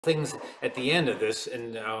things at the end of this,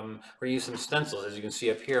 and we're gonna use some stencils. As you can see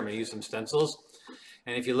up here, I'm gonna use some stencils.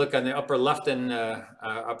 And if you look on the upper left and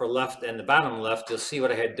the bottom left, you'll see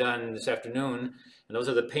what I had done this afternoon. And those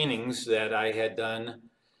are the paintings that I had done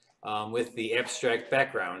with the abstract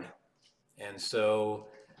background. And so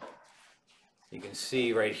you can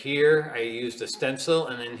see right here, I used a stencil,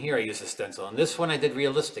 and then here I used a stencil. And this one I did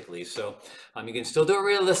realistically. So you can still do it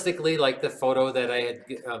realistically, like the photo that I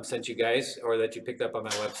had sent you guys, or that you picked up on my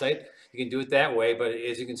website. You can do it that way, but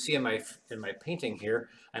as you can see in my painting here,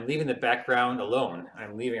 I'm leaving the background alone. I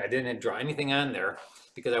didn't draw anything on there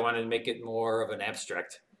because I wanted to make it more of an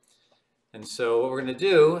abstract. And so what we're going to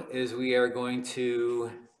do is we are going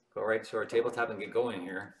to go right to our tabletop and get going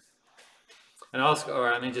here. And also,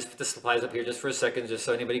 just put the supplies up here just for a second, just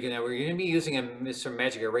so anybody can know. We're going to be using a Mr.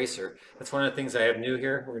 Magic Eraser. That's one of the things I have new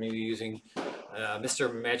here. We're going to be using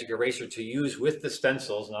Mr. Magic Eraser to use with the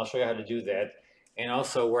stencils, and I'll show you how to do that. And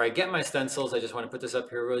also, where I get my stencils, I just want to put this up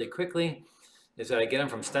here really quickly, is that I get them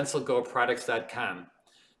from stencilgoproducts.com.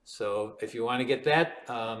 So if you want to get that,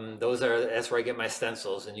 that's where I get my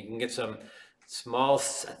stencils, and you can get some small,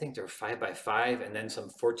 I think they're 5x5, and then some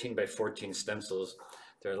 14x14 stencils.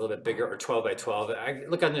 They're a little bit bigger, or 12x12. I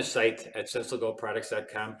look on their site at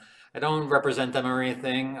stencilgoproducts.com. I don't represent them or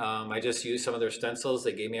anything. I just use some of their stencils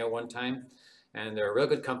they gave me at one time, and they're a real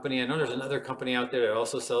good company. I know there's another company out there that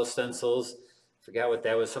also sells stencils. I forgot what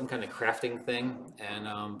that was, some kind of crafting thing.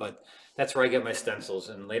 And but that's where I get my stencils,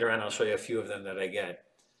 and later on I'll show you a few of them that I get.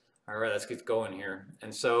 All right, let's get going here.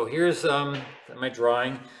 And so here's my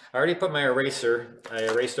drawing. I already put my eraser. I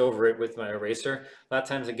erased over it with my eraser. A lot of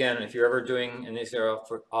times, again, if you're ever doing, and these are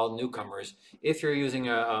for all newcomers, if you're using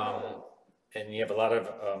and you have a lot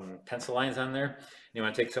of pencil lines on there, you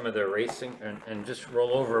want to take some of the erasing and just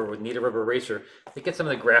roll over with kneaded rubber eraser to get some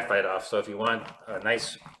of the graphite off. So if you want a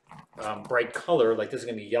nice bright color, like this is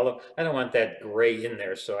going to be yellow, I don't want that gray in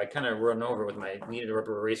there. So I kind of run over with my kneaded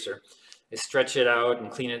rubber eraser. I stretch it out and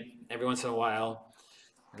clean it every once in a while,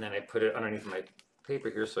 and then I put it underneath my paper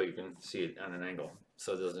here so you can see it on an angle,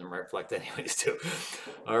 so it doesn't reflect anyways too.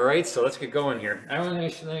 All right, so let's get going here. Let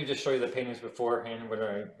me just show you the paintings beforehand, what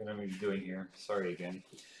I'm going to be doing here. Sorry again.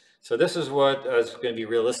 So this is what is going to be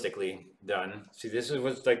realistically done. See, this is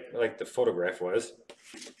what's like the photograph was.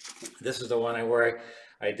 This is the one where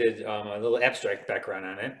I did a little abstract background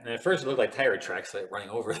on it. And at first it looked like tire tracks, like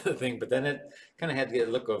running over the thing, but then it kind of had the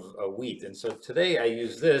look of a wheat. And so today I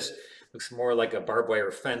use this. Looks more like a barbed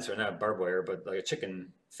wire fence, or not barbed wire, but like a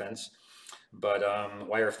chicken fence, but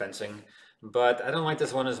wire fencing. But I don't like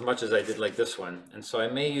this one as much as I did like this one. And so I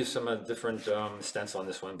may use some different stencil on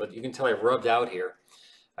this one, but you can tell I rubbed out here.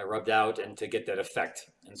 I rubbed out and to get that effect.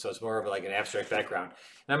 And so it's more of like an abstract background.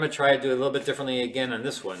 And I'm going to try to do it a little bit differently again on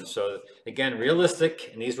this one. So again,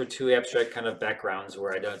 realistic, and these were two abstract kind of backgrounds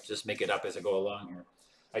where I don't just make it up as I go along here.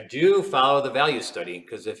 I do follow the value study,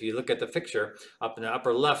 because if you look at the picture, up in the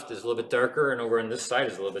upper left is a little bit darker, and over on this side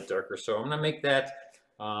is a little bit darker. So I'm going to make that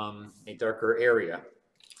a darker area.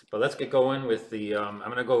 But let's get going with the, I'm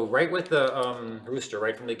going to go right with the Rooster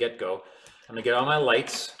right from the get-go. I'm going to get all my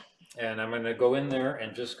lights. And I'm going to go in there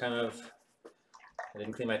and just kind of, I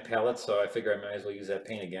didn't clean my palette, so I figure I might as well use that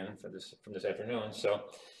paint again for this from this afternoon. So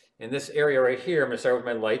in this area right here, I'm going to start with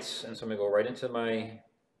my lights, and so I'm going to go right into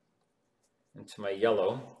my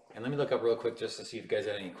yellow. And let me look up real quick just to see if you guys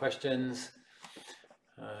have any questions.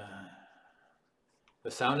 The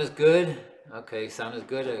sound is good. Okay, sound is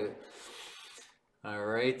good. All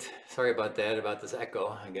right. Sorry about that, about this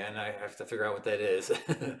echo. Again, I have to figure out what that is.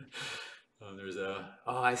 There's oh,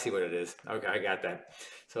 I see what it is. Okay, I got that.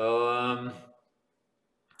 So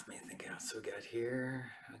let me think what else we got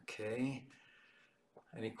here. Okay,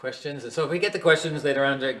 any questions? And so if we get the questions later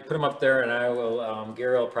on, put them up there, and I will,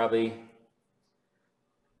 Gary will probably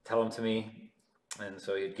tell them to me. And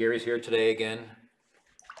so Gary's here today again.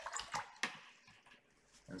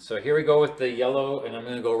 And so here we go with the yellow, and I'm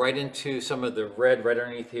going to go right into some of the red right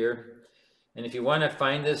underneath here. And if you want to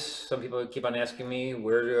find this, some people keep on asking me,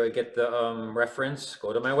 where do I get the reference?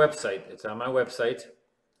 Go to my website. It's on my website.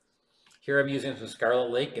 Here I'm using some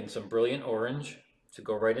Scarlet Lake and some Brilliant Orange to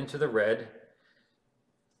go right into the red,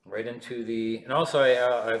 right into the, and also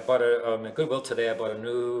I bought at Goodwill today, I bought a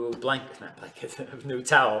new a new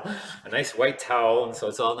towel, a nice white towel, and so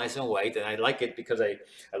it's all nice and white, and I like it because I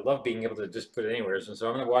love being able to just put it anywhere. And so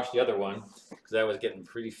I'm going to wash the other one because that was getting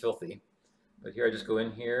pretty filthy. But here I just go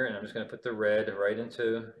in here, and I'm just going to put the red right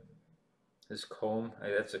into this comb.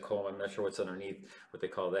 That's a comb. I'm not sure what's underneath, what they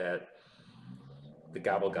call that. The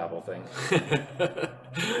gobble thing.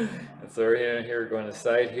 And so here we're going to the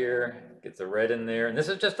side here, get the red in there. And this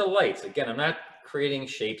is just the lights. Again, I'm not creating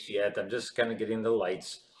shapes yet. I'm just kind of getting the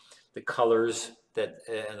lights. the colors that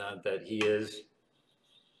that he is.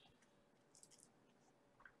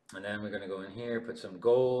 And then we're going to go in here, put some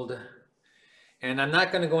gold. And I'm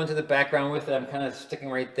not going to go into the background with it. I'm kind of sticking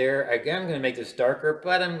right there. Again, I'm going to make this darker,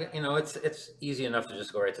 but it's easy enough to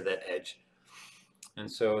just go right to that edge.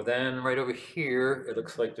 And so then right over here, it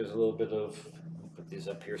looks like there's a little bit of, I'll put these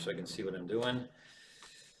up here so I can see what I'm doing.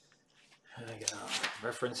 I get a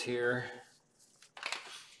reference here.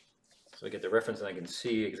 So I get the reference and I can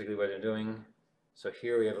see exactly what I'm doing. So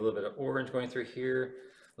here we have a little bit of orange going through here,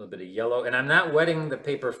 a little bit of yellow, and I'm not wetting the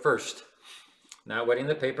paper first. Not wetting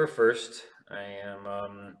the paper first. I am,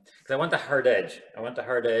 because I want the hard edge. I want the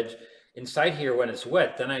hard edge. Inside here, when it's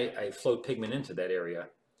wet, then I float pigment into that area.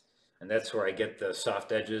 And that's where I get the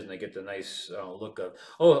soft edges and I get the nice look of,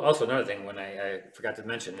 oh, also another thing when I forgot to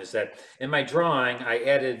mention is that in my drawing, I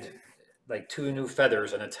added like 2 new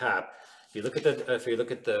feathers on the top. If you look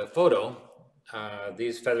at the photo,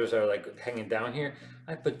 these feathers are like hanging down here.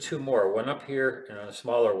 I put 2 more, one up here and a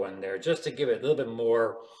smaller one there, just to give it a little bit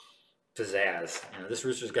more pizzazz. This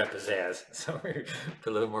rooster's got pizzazz, so we put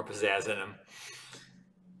a little more pizzazz in him.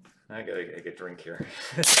 I gotta get a drink here.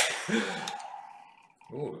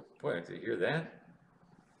 Ooh, boy, did you hear that?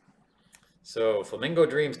 So, Flamingo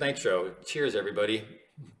Dreams Nitro. Cheers, everybody.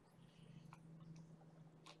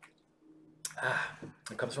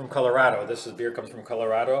 It comes from Colorado. This beer comes from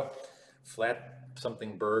Colorado. Flat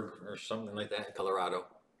something Berg or something like that, Colorado.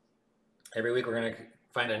 Every week we're going to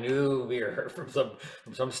find a new beer from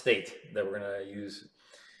some state that we're going to use.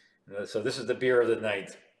 So this is the beer of the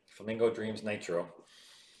night. Flamingo Dreams Nitro.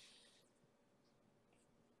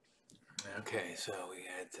 Okay, so we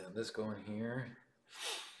had this going here.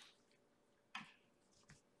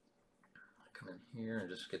 Come in here and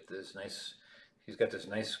just get this nice, he's got this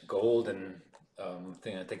nice golden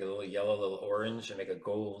thing. I take a little yellow, a little orange and make a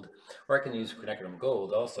gold. Or I can use quinacridone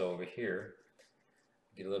gold also over here.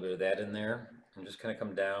 Get a little bit of that in there and just kind of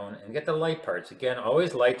come down and get the light parts. Again,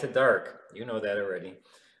 always light to dark. You know that already.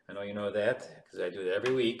 I know you know that because I do it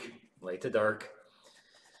every week. Light to dark.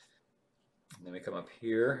 And then we come up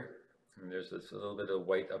here. And there's this little bit of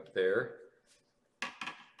white up there.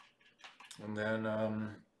 And then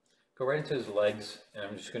go right into his legs. And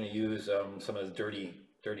I'm just going to use some of the dirty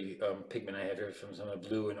pigment I have here from some of the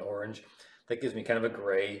blue and orange. That gives me kind of a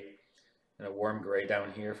gray and a warm gray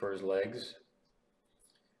down here for his legs.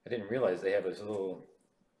 I didn't realize they have this little,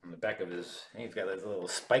 on the back of his, he's got those little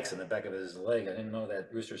spikes in the back of his leg. I didn't know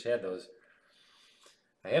that roosters had those.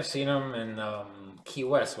 I have seen them in Key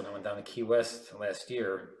West when I went down to Key West last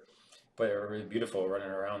year. But they were really beautiful running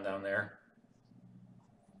around down there.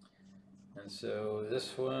 And so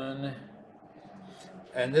this one,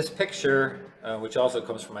 and this picture, which also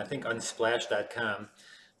comes from, I think, unsplash.com,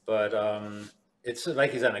 but it's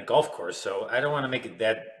like he's on a golf course, so I don't want to make it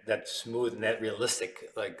that smooth and that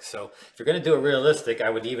realistic. Like, so if you're going to do it realistic, I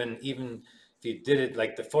would even if you did it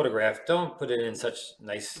like the photograph, don't put it in such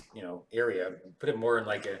nice, area. Put it more in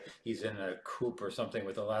like he's in a coop or something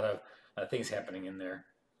with a lot of things happening in there.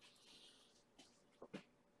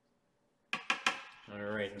 All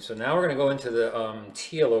right, and so now we're going to go into the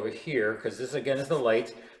teal over here, because this again is the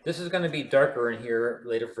light. This is going to be darker in here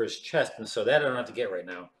later for his chest, and so that I don't have to get right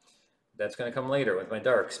now. That's going to come later with my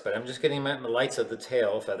darks, but I'm just getting my lights of the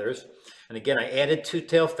tail feathers. And again, I added 2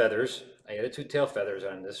 tail feathers. I added 2 tail feathers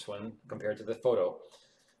on this one compared to the photo,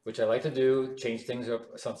 which I like to do, change things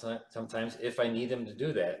up sometimes if I need them to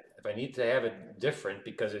do that. If I need to have it different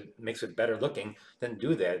because it makes it better looking, then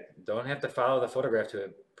do that. Don't have to follow the photograph to a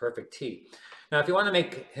perfect T. Now, if you want to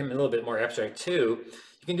make him a little bit more abstract too,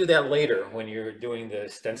 you can do that later when you're doing the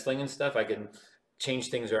stenciling and stuff. I can change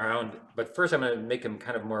things around, but first I'm going to make him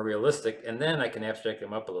kind of more realistic, and then I can abstract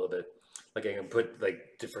him up a little bit. Like I can put like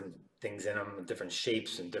different things in them, different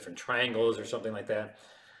shapes and different triangles or something like that.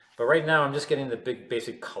 But right now I'm just getting the big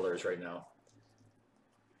basic colors right now.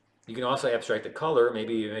 You can also abstract the color.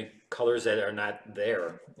 Maybe you make colors that are not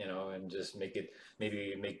there, and just make it,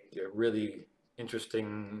 maybe make a really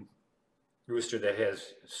interesting rooster that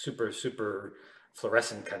has super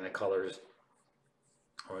fluorescent kind of colors,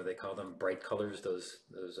 or they call them bright colors. Those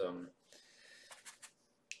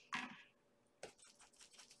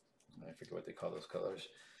I forget what they call those colors.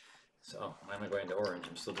 So why am I going to orange?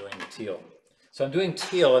 I'm still doing the teal. So I'm doing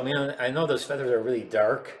teal. I mean, I know those feathers are really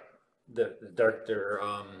dark. The dark, they're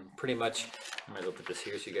pretty much. I might as well put this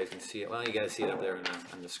here so you guys can see it. Well, you guys see it up there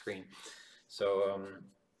on the screen. So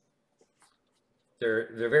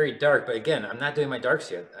they're very dark, but again, I'm not doing my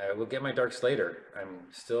darks yet. I will get my darks later.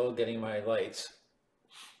 I'm still getting my lights.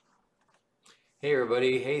 Hey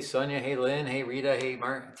everybody, hey Sonia, hey Lynn, hey Rita, hey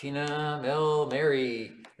Martina, Mel,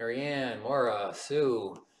 Mary, Marianne, Maura,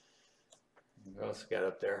 Sue, What else we got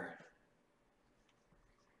up there?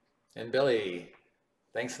 And Billy,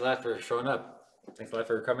 thanks a lot for showing up. Thanks a lot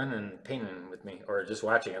for coming and painting with me, or just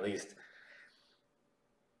watching at least.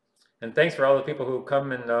 And thanks for all the people who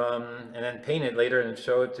come and then paint it later and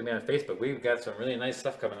show it to me on Facebook. We've got some really nice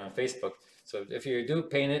stuff coming on Facebook. So if you do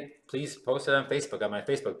paint it, please post it on Facebook, on my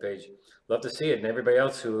Facebook page. Love to see it, and everybody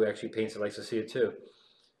else who actually paints it likes to see it too.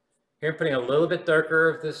 Here I'm putting a little bit darker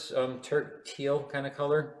of this teal kind of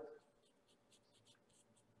color.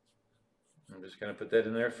 I'm just going to put that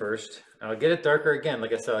in there first. I'll get it darker again.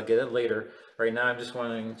 Like I said, I'll get it later. Right now I'm just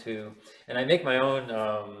wanting to, and I make my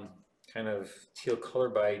own kind of teal color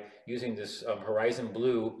by using this horizon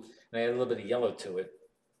blue, and I add a little bit of yellow to it.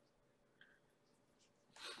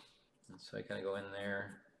 And so I kind of go in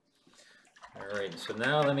there. All right, so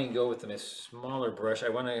now let me go with my smaller brush. I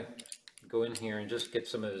want to go in here and just get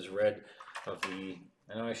some of this red of the,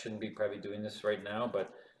 I know I shouldn't be probably doing this right now,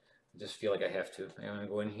 but I just feel like I have to. I'm going to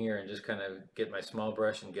go in here and just kind of get my small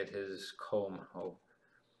brush and get his comb. Oh,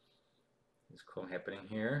 his comb happening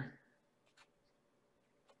here.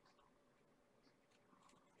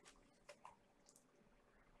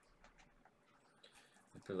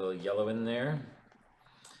 Put a little yellow in there.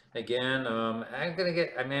 Again,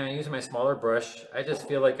 I'm using my smaller brush. I just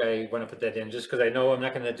feel like I want to put that in just because I know I'm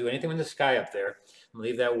not going to do anything with the sky up there. I'm going to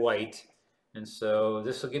leave that white. And so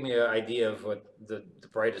this will give me an idea of what the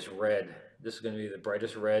brightest red. This is going to be the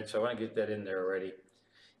brightest red, so I want to get that in there already.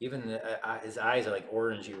 Even his eyes are like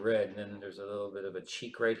orangey red, and then there's a little bit of a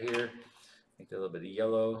cheek right here. Make a little bit of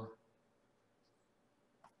yellow.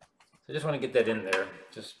 I just want to get that in there,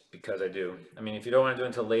 just because I do. I mean, if you don't want to do it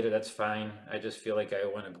until later, that's fine. I just feel like I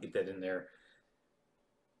want to get that in there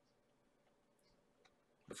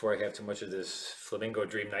before I have too much of this Flamingo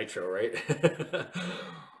Dream Nitro, right?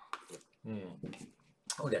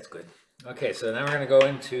 Oh, that's good. Okay, so now we're going to go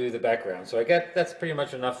into the background. So that's pretty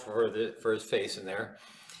much enough for his face in there.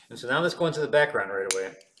 And so now let's go into the background right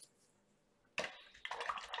away.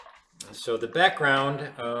 So the background,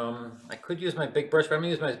 I could use my big brush, but I'm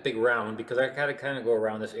going to use my big round because I got to kind of go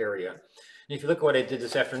around this area. And if you look at what I did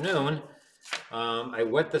this afternoon, I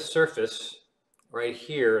wet the surface right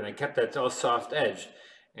here and I kept that all soft edged.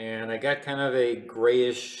 And I got kind of a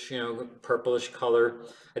grayish, purplish color.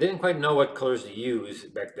 I didn't quite know what colors to use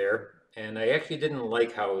back there. And I actually didn't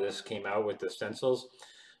like how this came out with the stencils.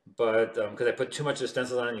 But because I put too much of the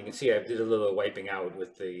stencils on, you can see I did a little wiping out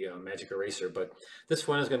with the magic eraser, but this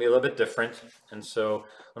one is going to be a little bit different. And so what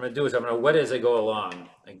I'm going to do is I'm going to wet it as I go along.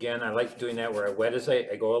 Again, I like doing that where I wet as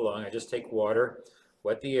I go along. I just take water,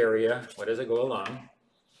 wet the area, wet as I go along.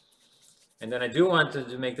 And then I do want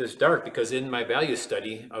to make this dark because in my value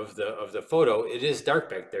study of the photo, it is dark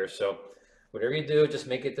back there. So whatever you do, just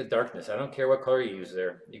make it the darkness. I don't care what color you use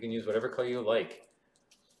there. You can use whatever color you like.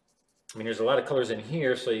 I mean, there's a lot of colors in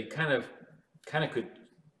here, so you kind of could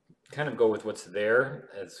go with what's there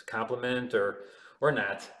as complement or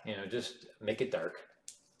not. Just make it dark.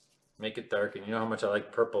 Make it dark, and you know how much I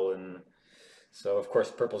like purple, and so of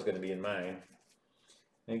course purple is going to be in mine.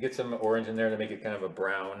 And get some orange in there to make it kind of a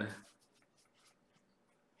brown.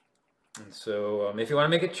 And so if you want to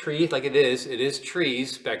make it trees, like it is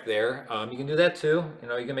trees back there. You can do that too.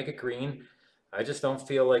 You can make it green. I just don't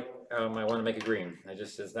feel like I want to make it green.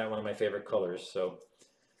 It's not one of my favorite colors. So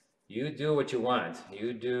you do what you want.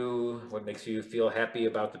 You do what makes you feel happy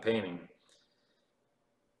about the painting.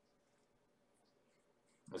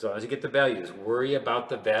 As long as you get the values, worry about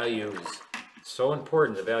the values. It's so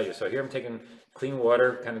important, the values. So here I'm taking clean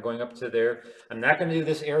water, kind of going up to there. I'm not going to do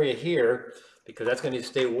this area here because that's going to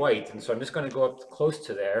stay white. And so I'm just going to go up close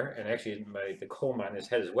to there. And actually the comb on his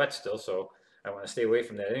head is wet still, so I want to stay away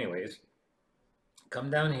from that anyways. Come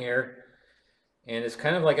down here, and it's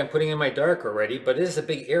kind of like I'm putting in my dark already, but it is a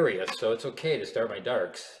big area, so it's okay to start my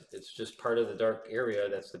darks. It's just part of the dark area,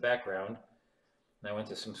 that's the background. And I went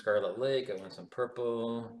to some Scarlet Lake, I went some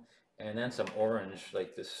purple, and then some orange,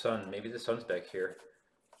 like the sun. Maybe the sun's back here.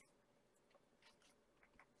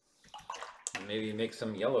 And maybe make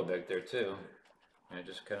some yellow back there too. And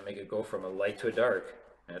just kind of make it go from a light to a dark.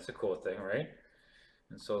 And that's a cool thing, right?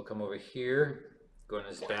 And so I'll come over here, go on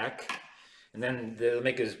his back. And then they'll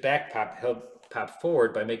make his back pop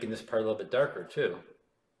forward by making this part a little bit darker too.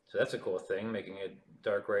 So that's a cool thing, making it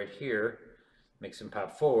dark right here. Makes him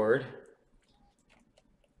pop forward.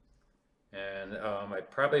 And I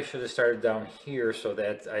probably should have started down here so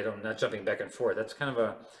that I'm not jumping back and forth. That's kind of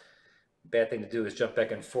a bad thing to do, is jump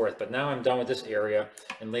back and forth. But now I'm done with this area,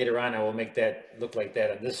 and later on I will make that look like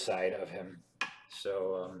that on this side of him.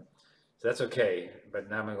 So that's okay, but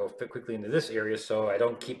now I'm going to go quickly into this area so I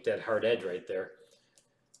don't keep that hard edge right there.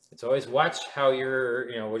 It's always watch how you're,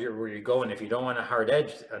 where you're going. If you don't want a hard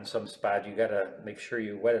edge on some spot, you gotta make sure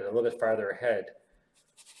you wet it a little bit farther ahead.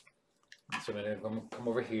 So I'm gonna come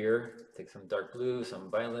over here, take some dark blue,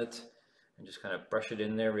 some violet, and just kind of brush it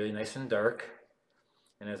in there really nice and dark.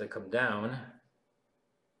 And as I come down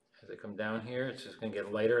here, it's just gonna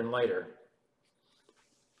get lighter and lighter.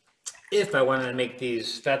 If I want to make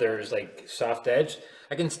these feathers like soft edge,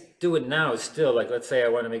 I can do it now still. Like let's say I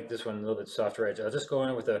want to make this one a little bit softer edge. I'll just go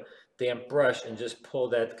in with a damp brush and just pull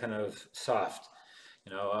that kind of soft,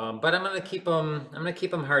 but I'm gonna keep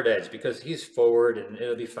them hard edge because he's forward and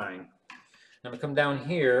it'll be fine. I'm gonna come down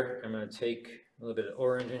here. I'm gonna take a little bit of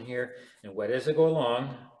orange in here and wet as I go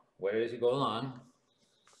along. Wet as you go along.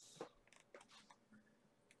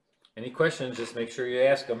 Any questions? Just make sure you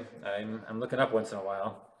ask them. I'm looking up once in a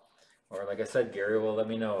while. Or like I said, Gary will let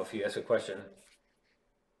me know if you ask a question.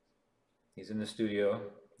 He's in the studio.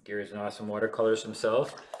 Gary's an awesome watercolorist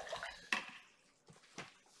himself.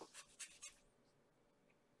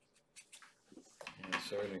 And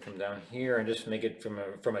so we're going to come down here and just make it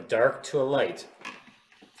from a dark to a light.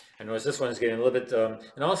 I notice this one is getting a little bit,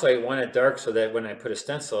 and also I want it dark so that when I put a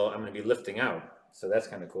stencil, I'm going to be lifting out. So that's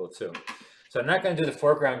kind of cool too. So I'm not going to do the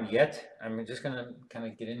foreground yet. I'm just going to kind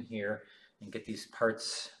of get in here and get these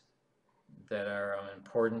parts that are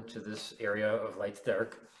important to this area of light to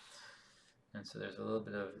dark. And so there's a little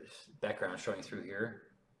bit of background showing through here.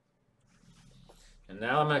 And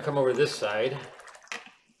now I'm going to come over to this side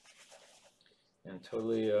and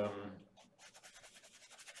totally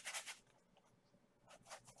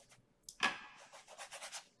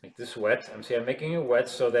make this wet. I'm making it wet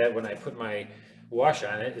so that when I put my wash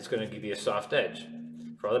on it, it's going to give you a soft edge.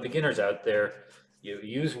 For all the beginners out there, you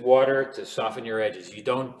use water to soften your edges. You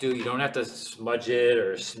don't have to smudge it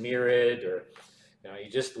or smear it, or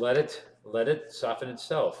you just let it soften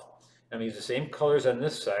itself. I'm going to use the same colors on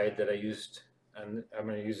this side that I used, and I'm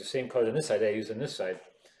going to use the same colors on this side that I used on this side.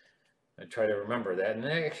 I try to remember that, and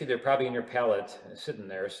actually they're probably in your palette sitting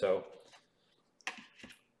there. So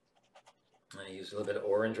I use a little bit of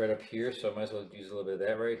orange right up here, so I might as well use a little bit of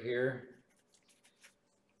that right here.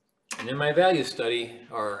 And in my value study,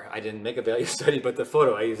 or I didn't make a value study, but the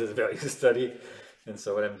photo I use as a value study. And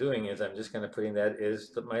so what I'm doing is I'm just kind of putting that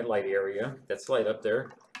is my light area. That's light up there.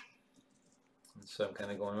 And so I'm kind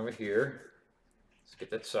of going over here. Let's get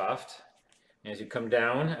that soft. And as you come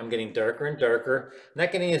down, I'm getting darker and darker.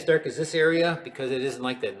 Not getting as dark as this area because it isn't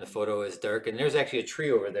like that in the photo. It's dark. And there's actually a tree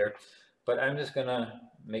over there. But I'm just going to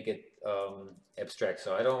make it abstract.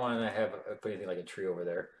 So I don't want to put anything like a tree over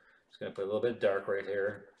there. Just going to put a little bit of dark right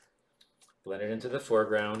here. Blend it into the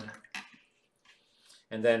foreground.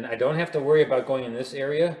 And then I don't have to worry about going in this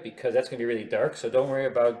area because that's going to be really dark. So don't worry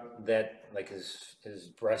about that, like his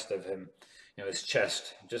breast of him, his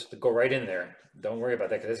chest. Just go right in there. Don't worry about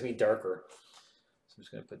that because that's going to be darker. So I'm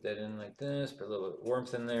just going to put that in like this, put a little bit of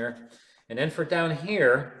warmth in there. And then for down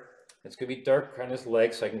here, it's going to be dark on his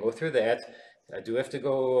legs, so I can go through that. I do have to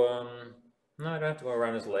go, no, I don't have to go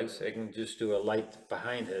around his legs. I can just do a light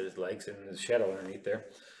behind his legs and the shadow underneath there.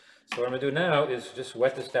 So what I'm going to do now is just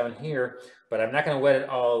wet this down here, but I'm not going to wet it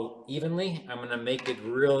all evenly. I'm going to make it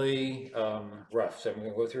really rough. So I'm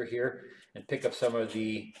going to go through here and pick up some of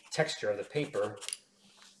the texture of the paper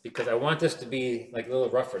because I want this to be like a little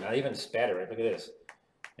rougher, not even spatter it. Look at this.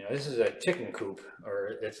 This is a chicken coop,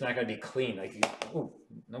 or it's not going to be clean. Ooh,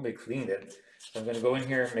 nobody cleaned it. So I'm going to go in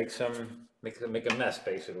here and make a mess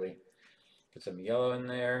basically. Put some yellow in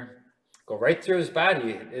there. Go right through his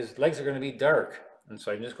body. His legs are going to be dark. And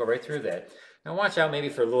so I can just go right through that. Now watch out maybe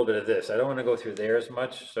for a little bit of this. I don't want to go through there as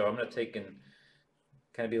much, so I'm going to take and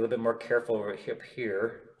kind of be a little bit more careful over up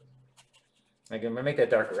here. I'm going to make that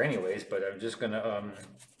darker anyways, but I'm just going to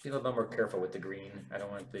be a little bit more careful with the green. I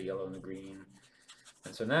don't want the yellow and the green.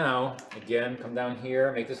 And so now, again, come down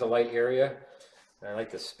here, make this a light area. And I like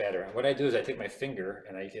the spatter. And what I do is I take my finger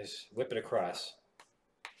and I just whip it across.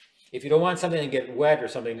 If you don't want something to get wet or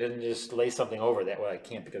something, then just lay something over that. Well, I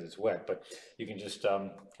can't because it's wet, but you can just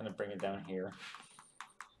kind of bring it down here.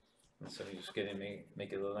 And so you just get it,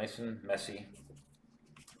 make it a little nice and messy.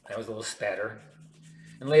 That was a little spatter.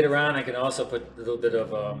 And later on, I can also put a little bit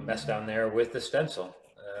of mess down there with the stencil.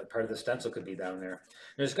 Part of the stencil could be down there.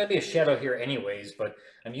 There's going to be a shadow here anyways, but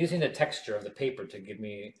I'm using the texture of the paper to give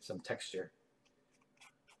me some texture.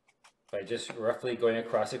 By just roughly going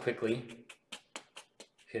across it quickly.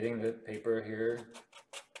 Hitting the paper here.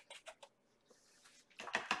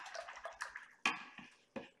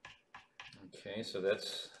 Okay, so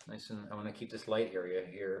that's nice, and I want to keep this light area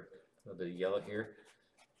here, a little bit of yellow here.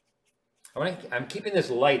 I'm keeping this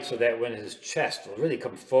light so that when his chest will really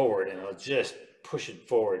come forward and it'll just push it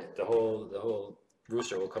forward, the whole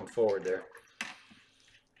Rooster will come forward there.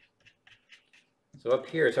 So up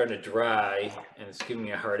here it's starting to dry and it's giving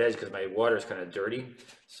me a hard edge because my water is kind of dirty.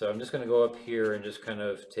 So I'm just going to go up here and just kind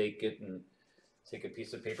of take it and take a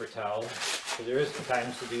piece of paper towel. So there is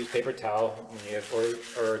times to use paper towel when you have,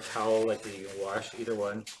 or a towel like you can wash, either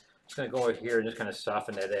one. I'm just going to go over here and just kind of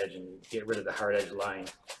soften that edge and get rid of the hard edge line.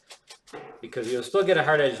 Because you'll still get a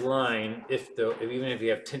hard edge line even if you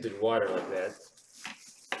have tinted water like that.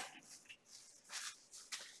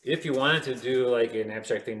 If you wanted to do like an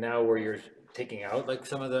abstract thing now where you're taking out like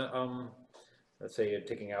some of the, let's say you're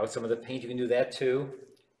taking out some of the paint, you can do that too.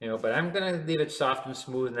 You know, but I'm going to leave it soft and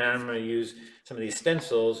smooth, and then I'm going to use some of these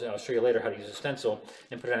stencils, and I'll show you later how to use a stencil,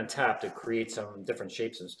 and put it on top to create some different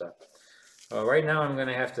shapes and stuff. Right now I'm going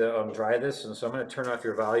to have to dry this, and so I'm going to turn off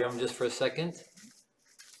your volume just for a second.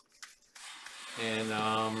 And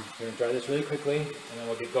I'm going to dry this really quickly, and then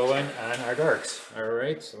we'll get going on our darks.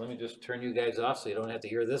 Alright, so let me just turn you guys off so you don't have to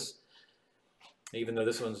hear this. Even though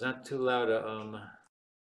this one's not too loud to,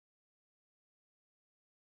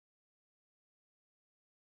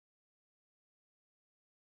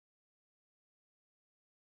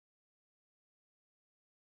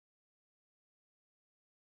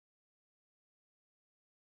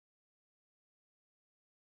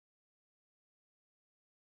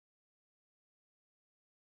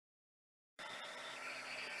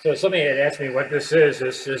 So somebody had asked me what this is.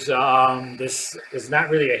 This is not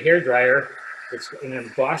really a hair dryer. It's an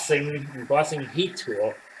embossing heat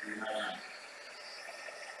tool.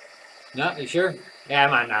 No, you sure? Yeah,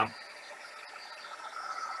 I'm on now.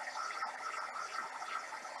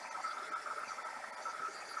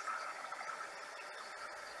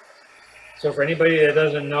 So for anybody that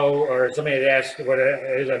doesn't know, or somebody had asked what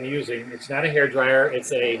it is I'm using, it's not a hair dryer.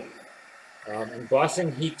 It's a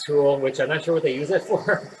embossing heat tool, which I'm not sure what they use it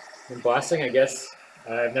for. Embossing, I guess.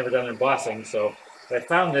 I've never done embossing, so I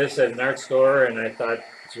found this at an art store, and I thought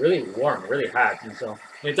it's really warm, really hot, and so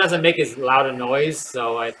it doesn't make as loud a noise,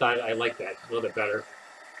 so I thought I liked that a little bit better.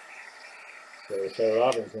 So shut it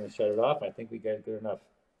off. I'm just going to shut it off. I think we got it good enough.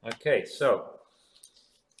 Okay, so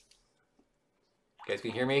you guys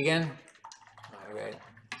can hear me again? All right.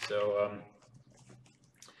 So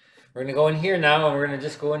we're going to go in here now, and we're going to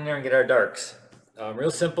just go in there and get our darks. Real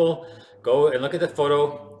simple. Go and look at the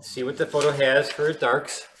photo, see what the photo has for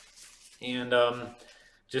darks, and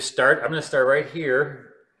just start. I'm going to start right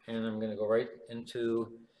here, and I'm going to go right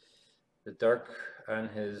into the dark on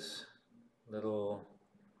his little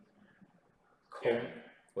cone. Yeah.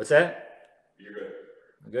 What's that? You're good.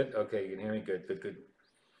 Good? Okay, you can hear me? Good, good, good.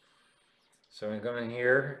 So I'm going to go in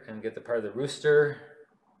here and get the part of the rooster,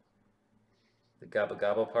 the gobble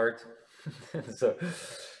gobble part. So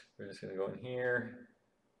we're just going to go in here.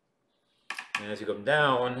 And as you come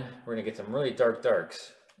down, we're going to get some really dark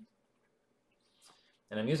darks.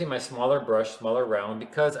 And I'm using my smaller brush, smaller round,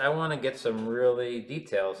 because I want to get some really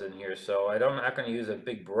details in here. So I'm not going to use a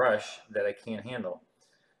big brush that I can't handle.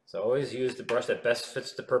 So always use the brush that best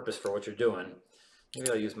fits the purpose for what you're doing. Maybe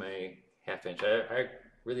I'll use my 1/2 inch. I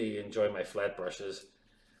really enjoy my flat brushes.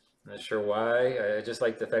 I'm not sure why. I just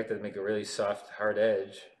like the fact that they make a really soft, hard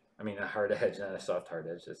edge. I mean, a hard edge, not a soft, hard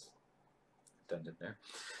edge. Just redundant there.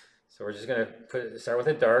 So we're just going to start with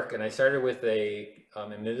a dark, and I started with a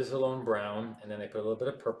Imidazolone brown, and then I put a little bit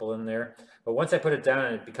of purple in there. But once I put it down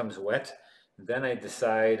and it becomes wet, then I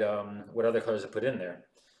decide what other colors to put in there.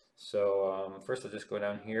 So first I'll just go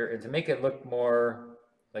down here, and to make it look more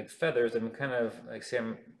like feathers, I'm kind of, like say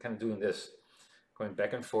I'm kind of doing this, going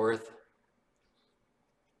back and forth.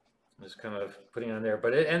 I'm just kind of putting on there,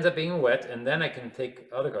 but it ends up being wet, and then I can take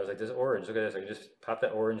other colors, like this orange. Look at this, I can just pop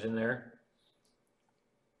that orange in there.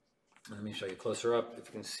 Let me show you closer up, if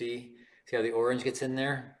you can see how the orange gets in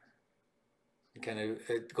there.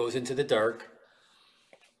 It goes into the dark.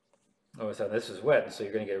 Oh, so this is wet, so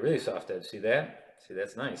you're going to get a really soft edge. See that? See,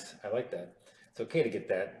 that's nice. I like that. It's okay to get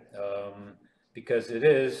that because it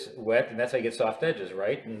is wet, and that's how you get soft edges,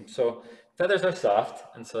 right? And so feathers are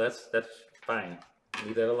soft, and so that's fine.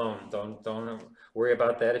 Leave that alone. Don't worry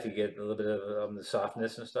about that. If you get a little bit of the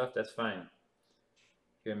softness and stuff, that's fine.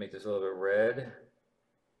 You're gonna make this a little bit red.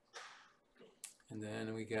 And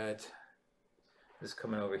then we got this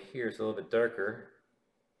coming over here. It's a little bit darker.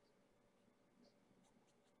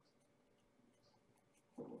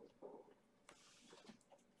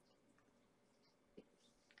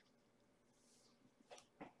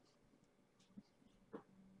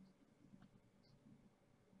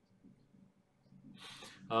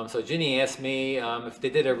 So Ginny asked me if they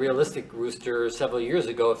did a realistic rooster several years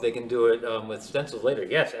ago, if they can do it with stencils later.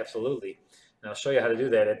 Yes, absolutely. And I'll show you how to do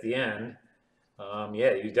that at the end.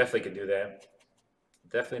 Yeah, you definitely can do that.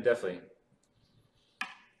 Definitely.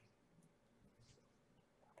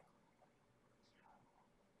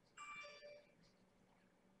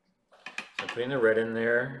 putting the red in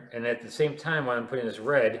there, and at the same time while I'm putting this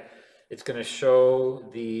red, it's going to show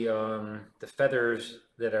the feathers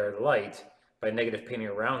that are light by negative painting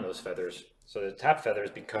around those feathers. So the top feathers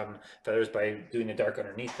become feathers by doing the dark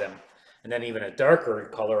underneath them. And then even a darker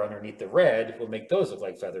color underneath the red will make those look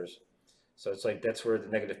like feathers. So it's like, that's where the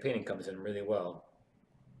negative painting comes in really well.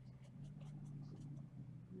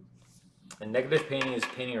 And negative painting is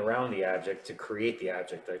painting around the object to create the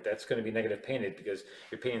object. Like that's going to be negative painted because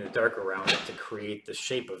you're painting the dark around it to create the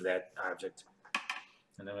shape of that object.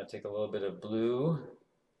 And I'm going to take a little bit of blue,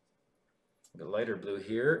 the lighter blue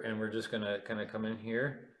here, and we're just going to kind of come in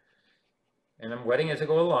here. And I'm wetting as I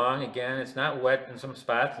go along. Again, it's not wet in some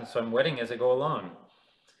spots, and so I'm wetting as I go along.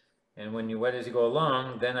 And when you wet as you go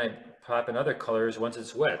along, then I pop in other colors once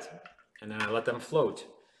it's wet, and then I let them float.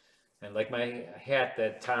 And like my hat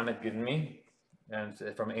that Tom had given me, and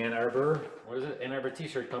from Ann Arbor, what is it? Ann Arbor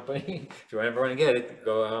T-shirt company. If you ever want to get it,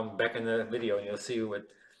 go back in the video and you'll see what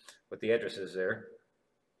the address is there.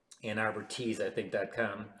 Ann Arbor Tees, I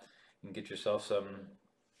think.com. You can get yourself some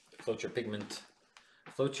Float Your Pigment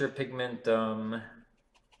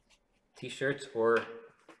t-shirts or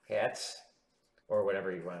hats or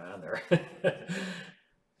whatever you want on there.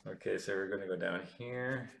 Okay, so we're going to go down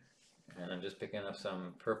here, and I'm just picking up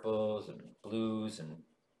some purples and blues and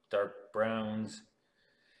dark browns.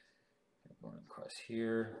 Going across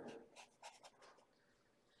here.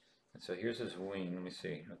 And so here's his wing. Let me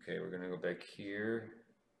see. Okay, we're going to go back here.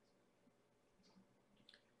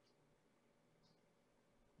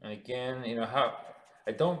 And again, you know how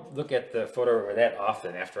I don't look at the photo that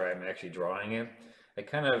often after I'm actually drawing it. I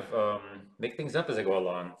kind of make things up as I go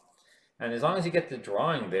along. And as long as you get the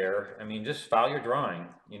drawing there, I mean, just follow your drawing.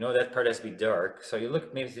 You know that part has to be dark. So you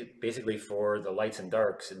look maybe basically for the lights and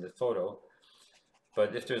darks in the photo.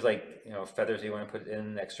 But if there's like, you know, feathers you want to put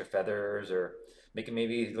in, extra feathers, or make it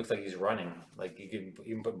maybe it looks like he's running. Like you can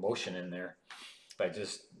even put motion in there by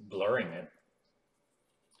just blurring it.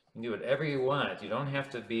 You can do whatever you want. You don't have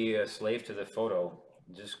to be a slave to the photo.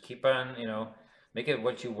 Just keep on, you know, make it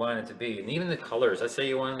what you want it to be. And even the colors, let's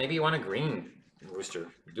say maybe you want a green rooster.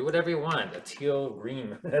 Do whatever you want, a teal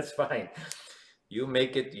green, that's fine. You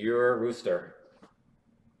make it your rooster.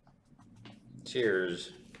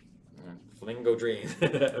 Cheers. Flingo dreams.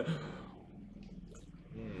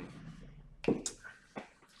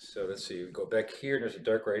 So let's see, we go back here, and there's a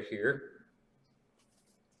dark right here.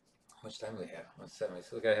 How much time do we have? What's 7? We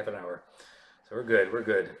still got half an hour. So we're good, we're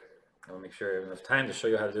good. I'll make sure I have enough time to show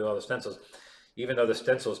you how to do all the stencils. Even though the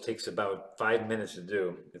stencils takes about 5 minutes to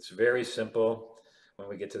do. It's very simple when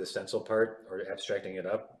we get to the stencil part, or abstracting it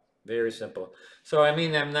up. Very simple. So I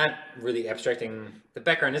mean, I'm not really abstracting, the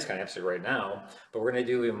background is kind of abstract right now, but we're going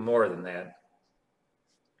to do even more than that.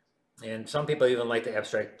 And some people even like to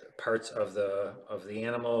abstract parts of the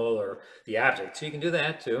animal or the object. So you can do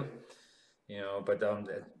that too, you know, but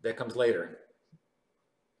that comes later.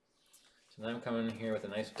 So now I'm coming in here with a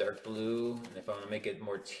nice dark blue, and if I want to make it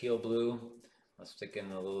more teal blue, I'll stick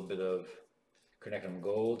in a little bit of cornicum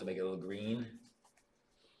gold to make it a little green.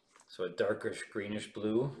 So a darkish greenish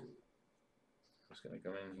blue. I'm just going to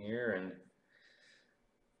come in here,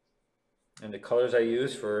 and the colors I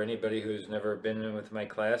use for anybody who's never been with my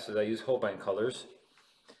class is I use Holbein colors.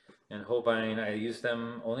 And Holbein, I use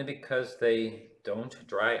them only because they don't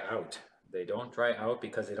dry out. They don't dry out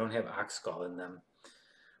because they don't have oxgall in them.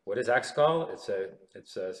 What is oxgall?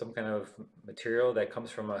 It's some kind of material that comes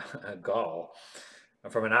from a gall,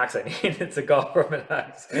 from an ox. I mean, it's a gall from an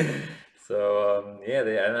ox. So yeah,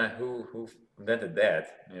 I don't know who invented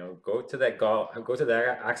that. You know, go to that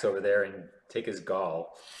ox over there and take his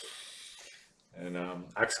gall, and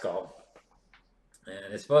ox gall.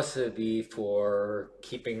 And it's supposed to be for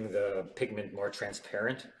keeping the pigment more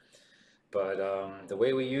transparent. But the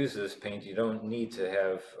way we use this paint, you don't need to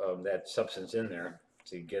have that substance in there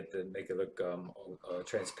to make it look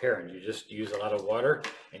transparent. You just use a lot of water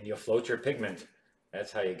and you'll float your pigment.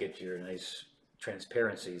 That's how you get your nice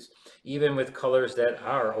transparencies. Even with colors that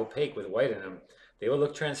are opaque with white in them, they will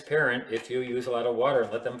look transparent if you use a lot of water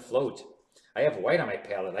and let them float. I have white on my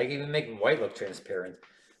palette. I can even make white look transparent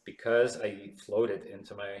because I float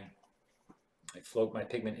my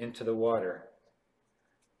pigment into the water.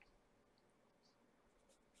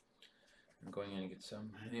 I'm going in to get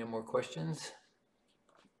any more questions?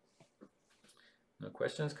 No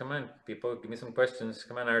questions? Come on, people, give me some questions.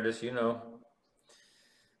 Come on, artists, you know.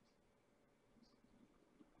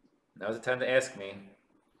 Now's the time to ask me.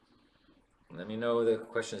 Let me know the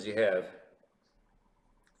questions you have.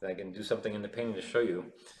 I can do something in the painting to show you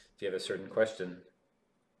if you have a certain question.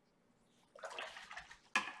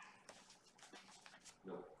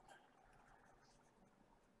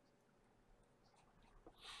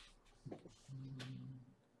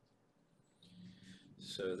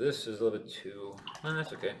 So this is a little bit too, well,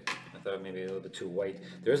 that's okay. I thought maybe a little bit too white.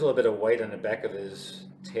 There's a little bit of white on the back of his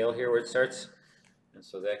tail here where it starts. And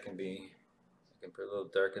so that can be, I can put a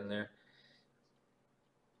little dark in there.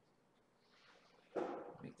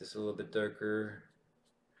 Make this a little bit darker.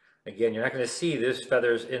 Again, you're not going to see these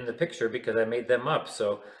feathers in the picture because I made them up.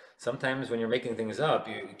 So sometimes when you're making things up,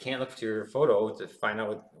 you can't look to your photo to find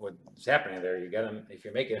out what's happening there. You got to, if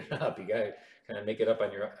you're making it up, you got to kind of make it up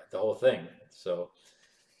on the whole thing. So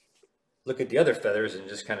look at the other feathers and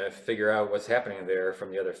just kind of figure out what's happening there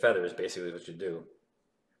from the other feathers, basically what you do.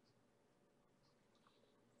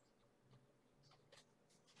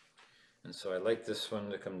 And so I like this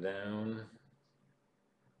one to come down.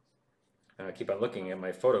 And I keep on looking at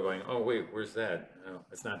my photo going, oh wait, where's that? Oh,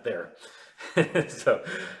 it's not there. So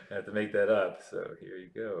I have to make that up. So here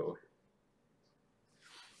you go.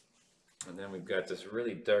 And then we've got this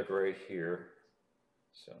really dark right here.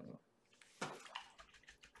 So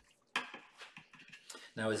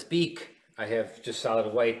now his beak, I have just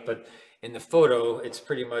solid white, but in the photo, it's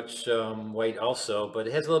pretty much white also, but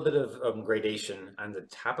it has a little bit of gradation on the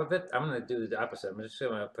top of it. I'm going to do the opposite. I'm just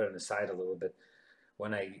going to put it on the side a little bit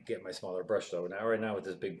when I get my smaller brush though. Now, right now with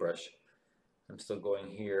this big brush, I'm still going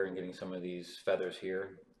here and getting some of these feathers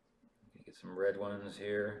here. Get some red ones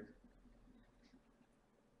here.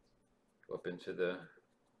 Go up into the...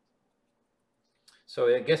 So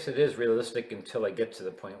I guess it is realistic until I get to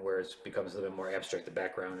the point where it becomes a little bit more abstract, the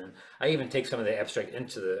background. And I even take some of the abstract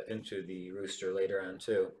into the rooster later on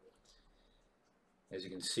too. As you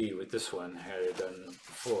can see with this one, I had it done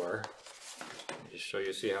before. Just show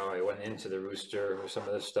you, see how I went into the rooster or some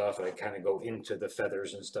of the stuff. I kind of go into the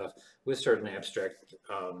feathers and stuff with certain abstract,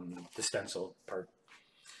 the stencil part.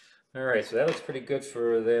 All right, so that looks pretty good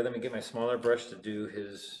for there. Let me get my smaller brush to do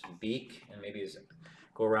his beak and maybe his...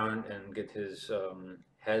 Go around and get his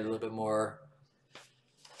head a little bit more.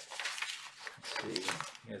 Let's see,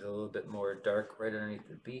 he has a little bit more dark right underneath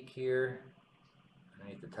the beak here,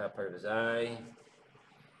 underneath the top part of his eye.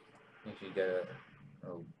 Make sure you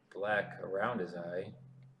got a black around his eye.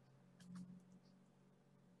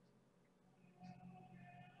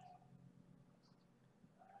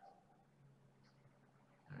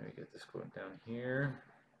 All right, get this going down here.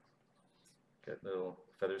 Got little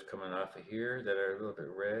feathers coming off of here that are a little bit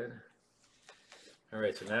red. All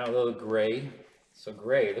right, so now a little gray. So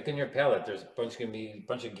gray, look in your palette. There's going to be a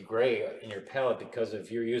bunch of gray in your palette because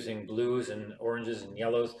if you're using blues and oranges and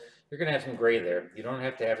yellows, you're going to have some gray there. You don't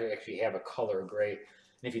have to actually have a color gray. And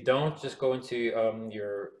if you don't, just go into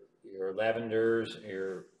your lavenders,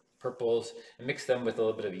 your purples, and mix them with a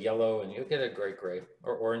little bit of yellow, and you'll get a great gray.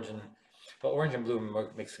 Or orange and, well, orange and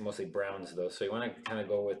blue makes mostly browns though. So you want to kind of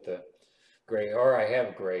go with the gray, or I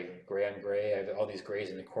have gray on gray. I have all these grays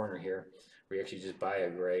in the corner here where you actually just buy a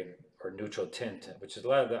gray or neutral tint, which is a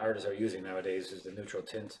lot of the artists are using nowadays, is the neutral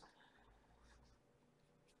tint.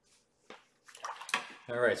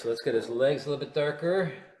 All right, so let's get his legs a little bit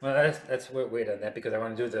darker. Well, that's wait on that because I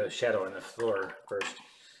want to do the shadow on the floor first.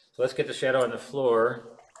 So let's get the shadow on the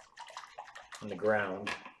floor, on the ground.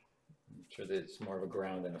 I'm sure that it's more of a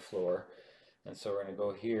ground than a floor. And so we're going to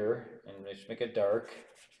go here and just make it dark.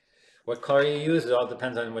 What color you use, it all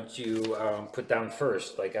depends on what you put down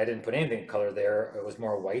first. Like I didn't put anything color there, it was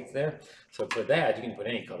more white there. So for that, you can put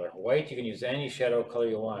any color. White, you can use any shadow color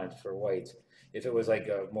you want for white. If it was like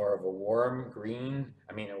more of a warm green,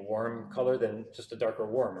 a warm color, then just a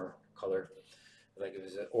warmer color. Like if it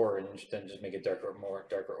was an orange, then just make it darker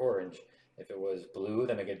orange. If it was blue,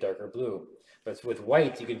 then make it darker blue. But with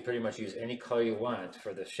white, you can pretty much use any color you want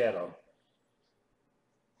for the shadow,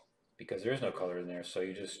 because there's no color in there. So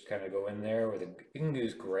you just kind of go in there with you can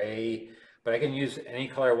use gray, but I can use any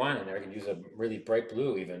color I want in there. I can use a really bright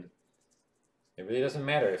blue even. It really doesn't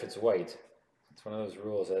matter if it's white. It's one of those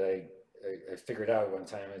rules that I figured out one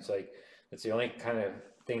time. It's like, it's the only kind of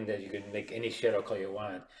thing that you can make any shadow color you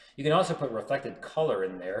want. You can also put reflected color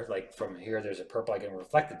in there. Like from here, there's a purple, I can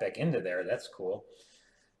reflect it back into there. That's cool.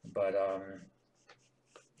 But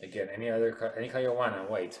again, any color you want on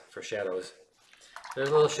white for shadows. There's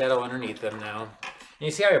a little shadow underneath them now. And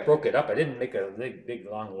you see how I broke it up? I didn't make a big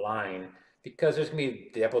long line because there's going to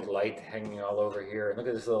be dappled light hanging all over here. And look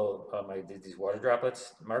at this little, these water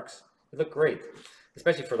droplets marks. They look great,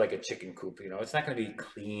 especially for like a chicken coop. You know, it's not going to be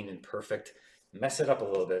clean and perfect. Mess it up a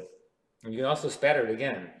little bit. And you can also spatter it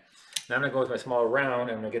again. Now I'm going to go with my small round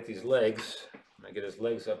and I'm going to get these legs. I'm going to get his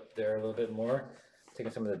legs up there a little bit more.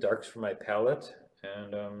 Taking some of the darks from my palette.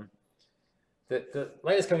 And the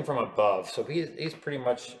light is coming from above, so he's pretty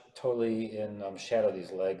much totally in shadow, these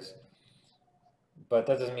legs. But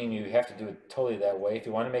that doesn't mean you have to do it totally that way. If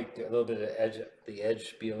you want to make a little bit of the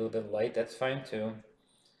edge be a little bit light, that's fine too.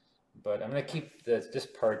 But I'm going to keep this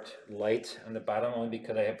part light on the bottom only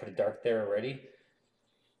because I have put a dark there already.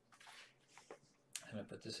 I'm going to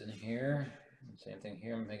put this in here. Same thing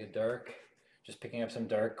here, I'm going to make it dark. Just picking up some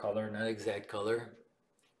dark color, not exact color.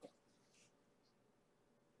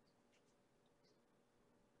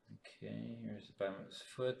 Okay, here's the bottom of his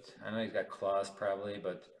foot. I know he's got claws probably,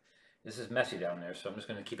 but this is messy down there, so I'm just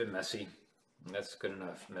going to keep it messy. And that's good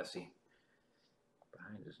enough, messy.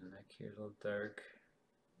 Behind his neck here is a little dark.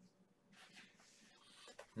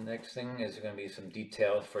 Next thing is going to be some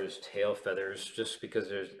detail for his tail feathers, just because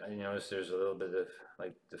I noticed there's a little bit of,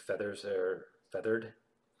 like, the feathers are feathered.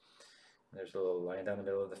 There's a little line down the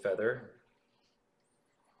middle of the feather.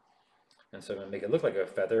 And so I'm going to make it look like a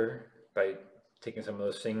feather by taking some of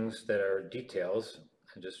those things that are details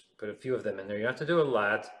and just put a few of them in there. You don't have to do a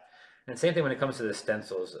lot. And same thing when it comes to the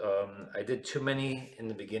stencils. I did too many in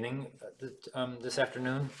the beginning this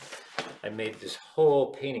afternoon. I made this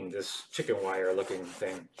whole painting, this chicken wire looking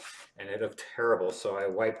thing, and it looked terrible. So I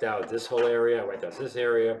wiped out this whole area, I wiped out this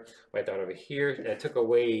area, wiped out over here, and I took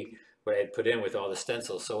away what I had put in with all the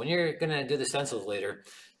stencils. So when you're gonna do the stencils later,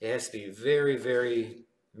 it has to be very, very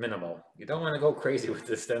minimal. You don't want to go crazy with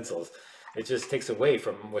the stencils. It just takes away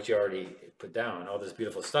from what you already put down. All this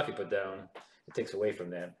beautiful stuff you put down, it takes away from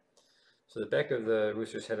that. So the back of the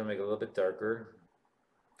rooster's head will make it a little bit darker.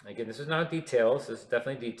 Again, this is not details, this is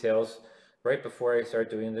definitely details right before I start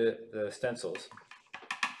doing the stencils.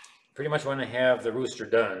 Pretty much want to have the rooster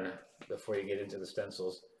done before you get into the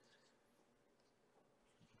stencils.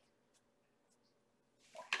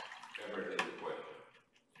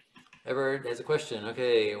 Everett has a question.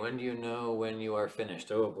 Okay, when do you know when you are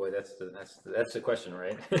finished? Oh boy, that's the question,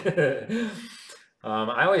 right?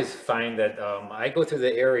 I always find that I go through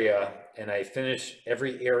the area and I finish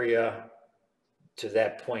every area to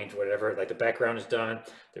that point, whatever, like the background is done,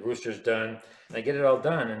 the rooster's done, and I get it all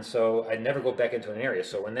done, and so I never go back into an area.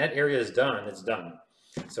 So when that area is done, it's done.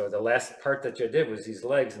 So the last part that you did was these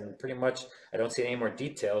legs, and pretty much I don't see any more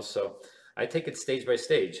details, so I take it stage by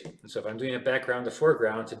stage. And so if I'm doing a background to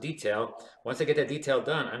foreground to detail, once I get that detail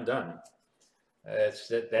done, I'm done. It's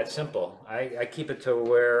that simple. I keep it to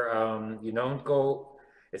where you don't go.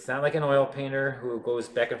 It's not like an oil painter who goes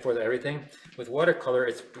back and forth with everything. With watercolor,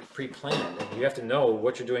 it's pre-planned, and you have to know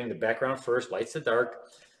what you're doing. The background first, lights to dark,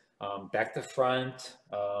 back to front,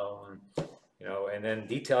 you know, and then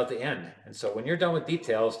detail at the end. And so when you're done with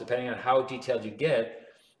details, depending on how detailed you get,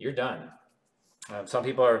 you're done. Some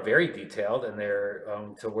people are very detailed, and they're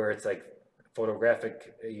to where it's like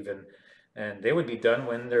photographic even, and they would be done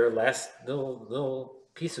when their last little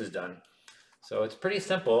piece is done. So it's pretty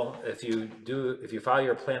simple if you follow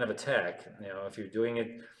your plan of attack. You know, if you're doing it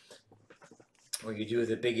where you do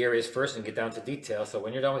the big areas first and get down to detail. So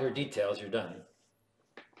when you're done with your details, you're done.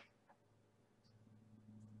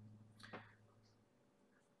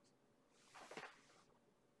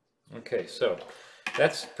 Okay, so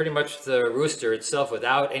that's pretty much the rooster itself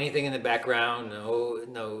without anything in the background.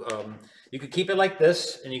 You could keep it like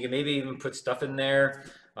this, and you can maybe even put stuff in there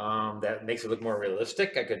that makes it look more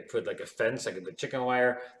realistic. I could put like a fence, I could put chicken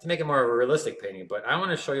wire to make it more of a realistic painting, but I want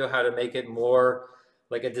to show you how to make it more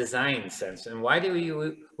like a design sense. And why do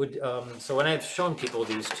you so when I've shown people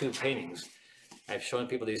these two paintings,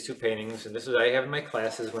 and this is I have in my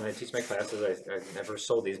classes. When I teach my classes, I've never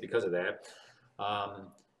sold these because of that.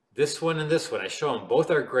 This one and this one, I show them.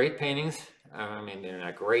 Both are great paintings. I mean, they're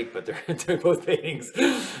not great, but they're both paintings.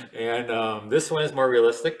 And this one is more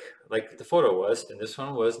realistic, like the photo was, and this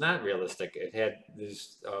one was not realistic. It had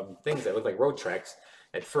these things that looked like road tracks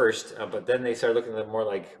at first, but then they started looking more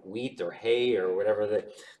like wheat or hay or whatever.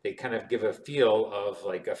 They kind of give a feel of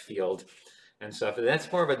like a field and stuff. And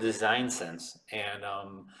that's more of a design sense. And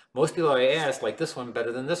most people I ask like this one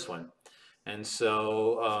better than this one. And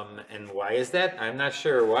so, and why is that? I'm not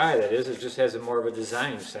sure why that is. It just has a more of a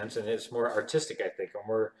design sense, and it's more artistic, I think,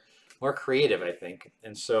 or more creative, I think.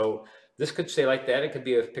 And so this could say like that. It could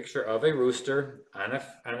be a picture of a rooster on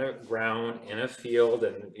a ground in a field,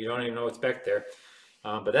 and you don't even know what's back there.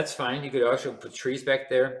 But that's fine. You could also put trees back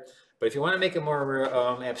there. But if you want to make it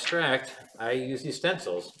more abstract, I use these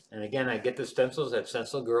stencils. And again, I get the stencils at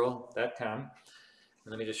stencilgirl.com.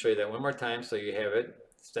 Let me just show you that one more time so you have it.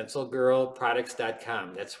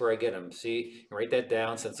 stencilgirlproducts.com. That's where I get them. See, you can write that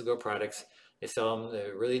down, Stencil Girl Products. They sell them,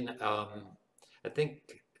 they're really, I think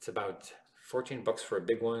it's about 14 bucks for a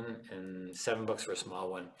big one and 7 bucks for a small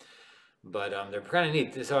one. But they're kind of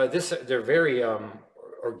neat. So they're very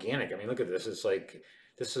organic. I mean, look at this. It's like,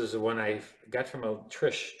 this is the one I got from a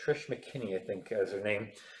Trish McKinney, I think is her name.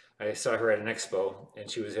 I saw her at an expo, and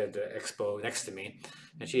she was at the expo next to me,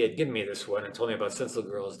 and she had given me this one and told me about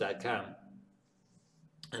stencilgirls.com.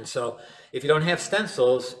 And so if you don't have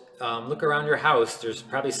stencils, look around your house. There's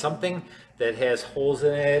probably something that has holes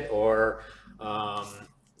in it, or um,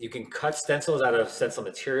 you can cut stencils out of stencil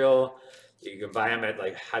material. You can buy them at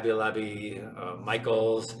like Hobby Lobby,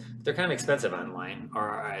 Michael's. They're kind of expensive online,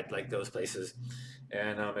 or at like those places.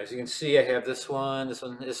 And as you can see, I have this one.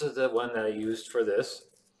 This is the one that I used for this.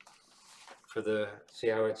 See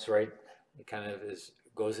how it's right? It kind of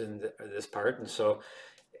goes in this part, and so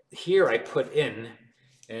here I put in,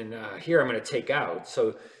 and here I'm going to take out.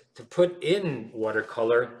 So to put in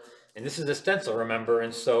watercolor, and this is a stencil, remember,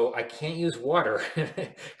 and so I can't use water because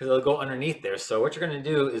it'll go underneath there. So what you're going to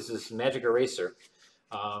do is this magic eraser.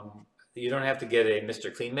 You don't have to get a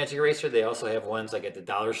Mr. Clean magic eraser. They also have ones like at the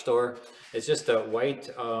dollar store. It's just a white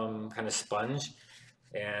kind of sponge,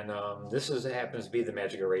 and this happens to be the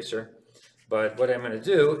magic eraser. But what I'm going to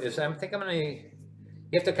do is you have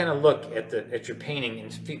to kind of look at your painting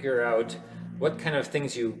and figure out what kind of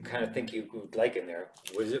things you kind of think you would like in there.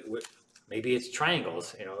 Maybe it's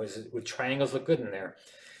triangles, you know, would triangles look good in there?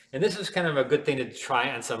 And this is kind of a good thing to try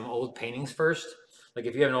on some old paintings first. Like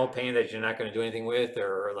if you have an old painting that you're not going to do anything with,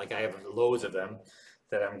 or like I have loads of them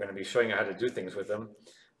that I'm going to be showing you how to do things with them.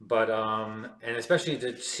 But, and especially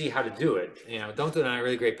to see how to do it, you know, don't do it on a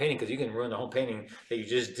really great painting because you can ruin the whole painting that you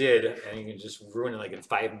just did, and you can just ruin it like in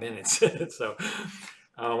 5 minutes. So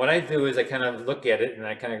what I do is I kind of look at it and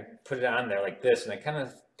I kind of put it on there like this, and I kind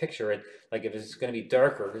of picture it like if it's going to be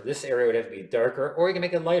darker, this area would have to be darker, or you can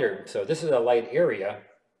make it lighter. So this is a light area,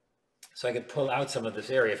 so I could pull out some of this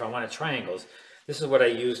area if I wanted triangles. This is what I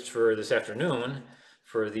used for this afternoon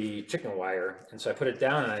for the chicken wire, and so I put it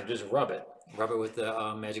down and I just rub it with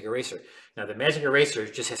the magic eraser. Now the magic eraser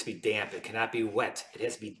just has to be damp. It cannot be wet. It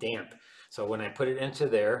has to be damp. So when I put it into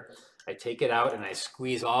there, I take it out and I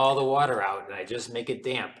squeeze all the water out and I just make it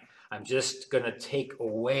damp. I'm just going to take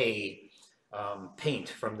away paint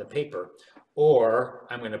from the paper, or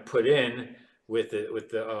I'm going to put in with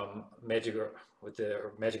the magic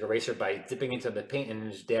eraser by dipping into the paint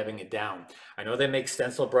and just dabbing it down. I know they make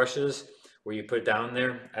stencil brushes where you put it down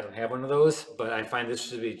there. I don't have one of those, but I find this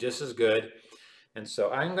to be just as good. And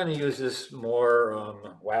so I'm going to use this more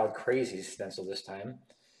Wild Crazy stencil this time.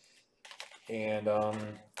 And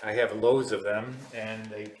I have loads of them, and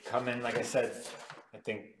they come in, like I said, I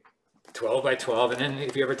think 12 by 12. And then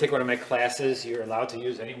if you ever take one of my classes, you're allowed to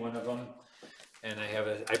use any one of them. And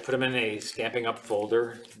I put them in a Stampin' Up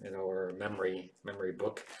folder, you know, or memory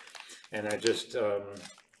book. And I just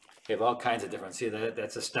have all kinds of different, see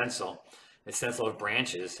that's a stencil. A stencil of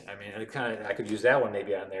branches. I mean, I could use that one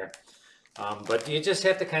maybe on there. But you just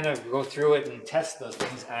have to kind of go through it and test those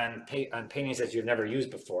things on paintings that you've never used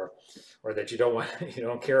before, or that you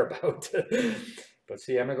don't care about. But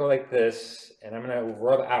see, I'm gonna go like this, and I'm gonna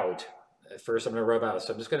rub out. First, I'm gonna rub out.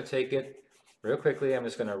 So I'm just gonna take it real quickly. I'm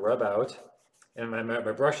just gonna rub out, and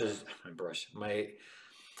my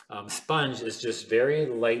sponge is just very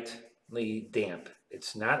lightly damp.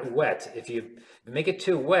 It's not wet. If you make it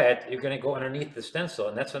too wet, you're going to go underneath the stencil,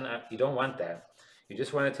 and that's when you don't want that. You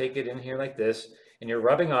just want to take it in here like this, and you're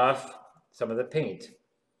rubbing off some of the paint.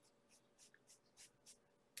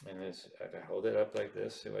 And if I hold it up like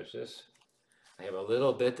this, see, watch this. I have a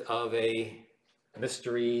little bit of a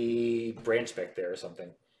mystery branch back there or something.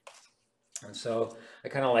 And so I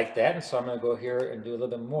kind of like that, and so I'm going to go here and do a little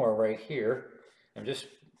bit more right here. I'm just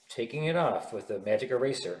taking it off with the magic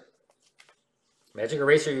eraser. Magic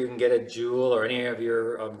eraser you can get at Jewel or any of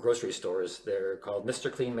your grocery stores. They're called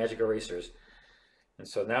Mr. Clean magic erasers. And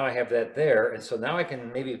so now I have that there, and so now I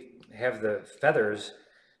can maybe have the feathers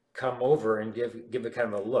come over and give it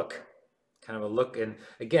kind of a look. And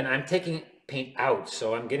again, I'm taking paint out,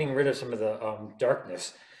 so I'm getting rid of some of the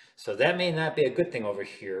darkness. So that may not be a good thing over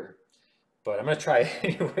here, but I'm going to try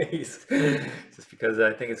it anyways, just because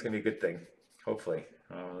I think it's going to be a good thing, hopefully.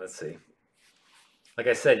 Let's see. Like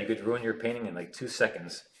I said, you could ruin your painting in like 2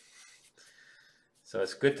 seconds. So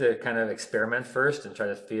it's good to kind of experiment first and try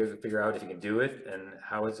to figure out if you can do it and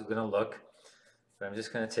how it's going to look. But I'm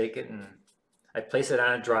just going to take it and I place it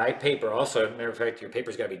on a dry paper. Also, as a matter of fact, your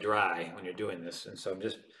paper's got to be dry when you're doing this. And so I'm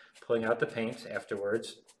just pulling out the paint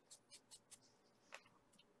afterwards.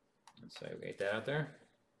 So I get that out there.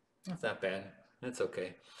 That's not bad. That's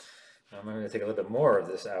okay. I'm going to take a little bit more of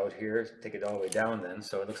this out here, take it all the way down then,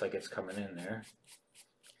 so it looks like it's coming in there.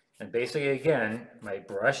 And basically, again, my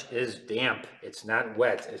brush is damp. It's not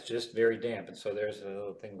wet. It's just very damp. And so there's a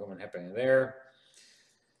little thing happening there.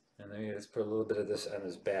 And then let's put a little bit of this on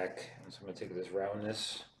his back. And so I'm going to take this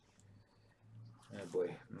roundness. Oh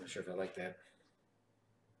boy, I'm not sure if I like that.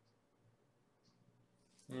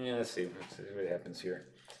 Yeah, let's see what happens here.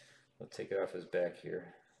 I'll take it off his back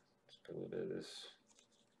here. Just put a little bit of this.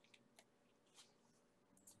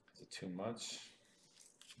 too much.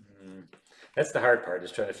 That's the hard part,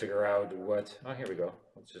 is trying to figure out what, oh, here we go.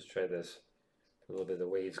 Let's just try this. A little bit of the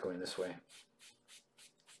waves going this way.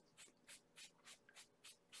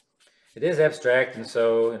 It is abstract, and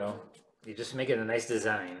so, you know, you just make it a nice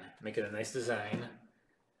design. Make it a nice design.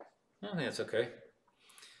 I think that's okay.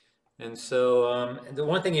 And so the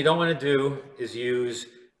one thing you don't want to do is use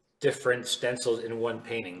different stencils in one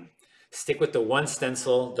painting. Stick with the one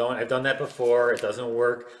stencil. I've done that before. It doesn't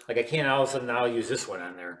work. Like, I can't all of a sudden now use this one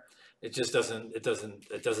on there. It just doesn't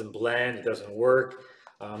blend. It doesn't work.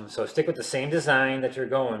 So stick with the same design that you're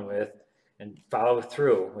going with and follow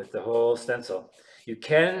through with the whole stencil. You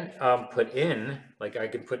can put in, like I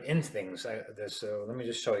can put in things. So let me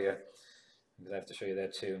just show you, because I have to show you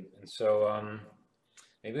that too. And so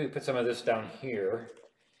maybe we put some of this down here,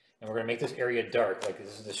 and we're going to make this area dark, like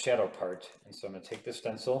this is the shadow part. And so I'm going to take this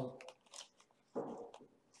stencil,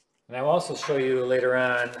 and I will also show you later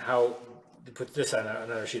on how to put this on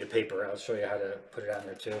another sheet of paper. I'll show you how to put it on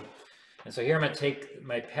there too. And so here I'm going to take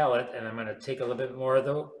my palette, and I'm going to take a little bit more of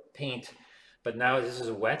the paint. But now this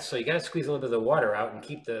is wet, so you got to squeeze a little bit of the water out and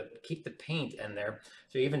keep the paint in there.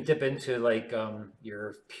 So you even dip into like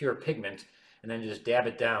your pure pigment and then just dab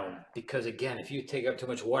it down. Because again, if you take up too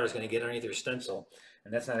much water, it's going to get underneath your stencil,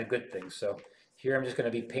 and that's not a good thing. So here I'm just going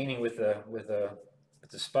to be painting with the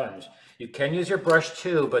sponge. You can use your brush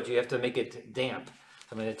too, but you have to make it damp. So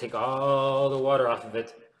I'm going to take all the water off of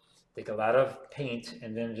it, take a lot of paint,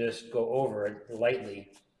 and then just go over it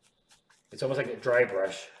lightly. It's almost like a dry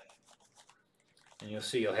brush. And you'll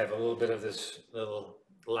see you'll have a little bit of this little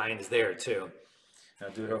lines there too.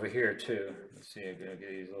 I'll do it over here too. Let's see, I'm gonna get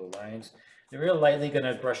these little lines. They're real lightly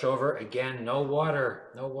gonna brush over. Again, no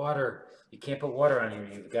water, no water. You can't put water on here.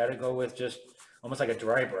 You've got to go with just almost like a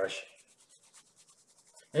dry brush.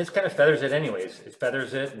 And it kind of feathers it anyways. It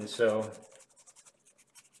feathers it, and so,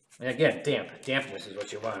 and again, dampness is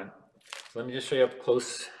what you want. So let me just show you up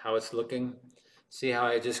close how it's looking. See how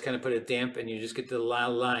I just kind of put it damp, and you just get the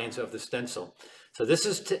lines of the stencil. So this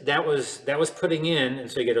is that was putting in,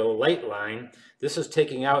 and so you get a light line. This is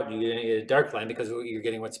taking out, you get a dark line because you're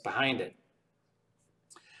getting what's behind it.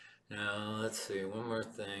 Now let's see, one more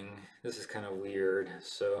thing. This is kind of weird.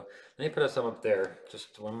 So let me put some up there.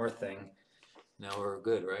 Just one more thing. Now we're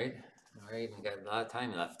good, right? All right, we got a lot of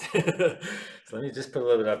time left. So let me just put a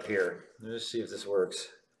little bit up here. Let's see if this works.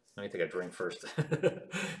 Let me take a drink first.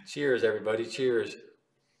 Cheers, everybody. Cheers.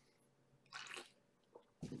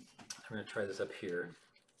 I'm going to try this up here.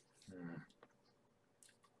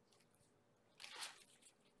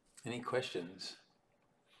 Any questions?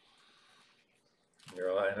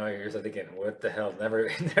 I know you're thinking, what the hell? Never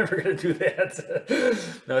going to do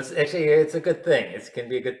that. No, it's a good thing. It can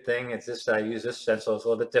be a good thing. It's just I use this stencil. It's a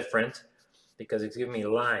little bit different because it's giving me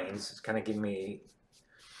lines. It's kind of giving me.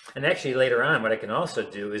 And actually later on, what I can also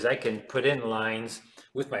do is I can put in lines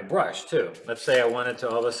with my brush too. Let's say I wanted to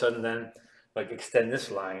all of a sudden then like extend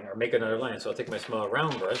this line or make another line. So I'll take my small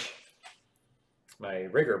round brush, my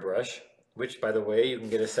rigger brush, which by the way, you can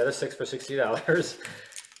get a set of 6 for $60.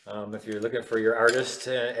 If you're looking for your artist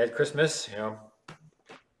at Christmas, you know,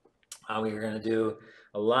 we're going to do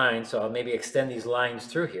a line. So I'll maybe extend these lines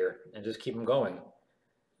through here and just keep them going.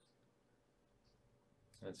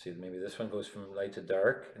 Let's see, maybe this one goes from light to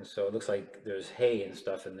dark, and so it looks like there's hay and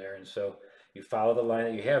stuff in there, and so you follow the line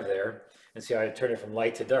that you have there and see how I turn it from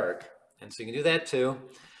light to dark. And so you can do that too.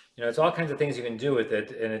 You know, it's all kinds of things you can do with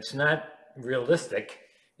it, and it's not realistic.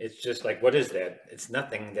 It's just like, what is that? It's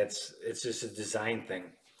nothing. It's just a design thing.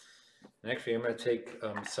 And actually, I'm going to take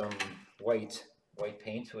some white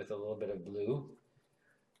paint with a little bit of blue,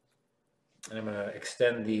 and I'm going to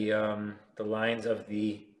extend the lines of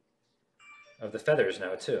the feathers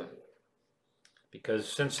now too, because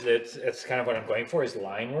since it's kind of what I'm going for is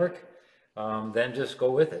line work, then just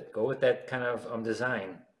go with it. Go with that kind of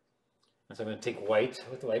design. And so I'm going to take white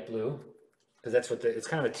with light blue, because that's what it's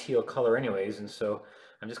kind of a teal color anyways, and so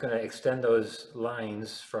I'm just going to extend those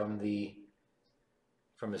lines from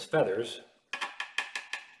his feathers.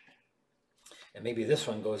 And maybe this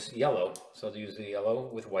one goes yellow, so I'll use the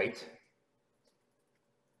yellow with white.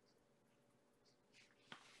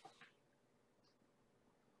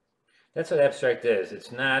 That's what abstract is.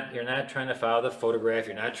 It's not, you're not trying to follow the photograph.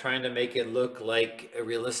 You're not trying to make it look like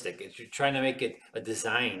realistic. You're trying to make it a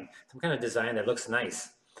design, some kind of design that looks nice.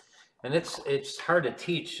 And it's hard to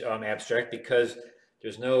teach abstract because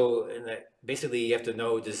there's no, basically you have to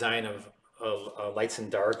know design of lights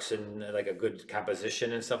and darks and like a good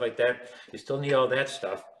composition and stuff like that. You still need all that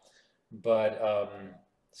stuff. But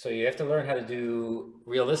so you have to learn how to do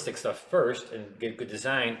realistic stuff first and get good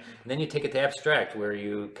design, and then you take it to abstract, where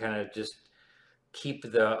you kind of just keep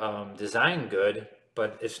the design good,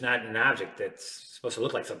 but it's not an object that's supposed to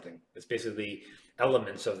look like something. It's basically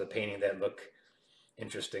elements of the painting that look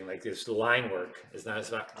interesting. Like this line work is not,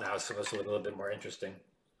 it's not now supposed to look a little bit more interesting.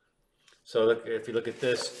 So look, if you look at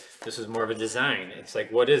this, this is more of a design. It's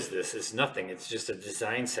like, what is this? It's nothing. It's just a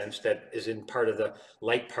design sense that is in part of the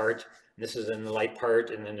light part. And this is in the light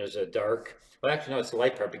part, and then there's a dark. Well, actually, no, it's the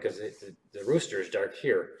light part because the rooster is dark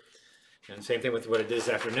here. And same thing with what it is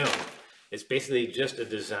this afternoon. It's basically just a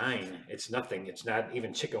design. It's nothing. It's not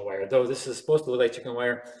even chicken wire, though this is supposed to look like chicken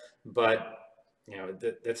wire, but you know,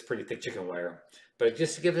 that's pretty thick chicken wire. But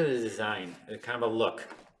just to give it a design, a kind of a look.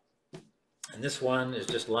 And this one is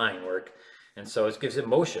just line work. And so it gives it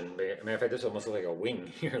motion. As a matter of fact, this almost looks like a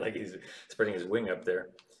wing here, like he's spreading his wing up there.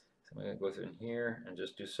 So I'm going to go through in here and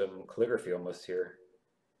just do some calligraphy almost here.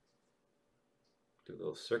 Do a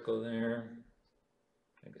little circle there.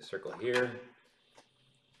 Make a circle here.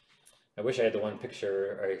 I wish I had the one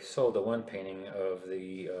picture. I sold the one painting of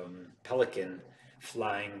the pelican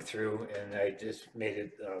flying through, and I just made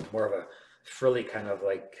it more of a frilly kind of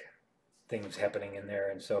like things happening in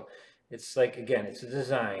there. And so it's like, again, it's a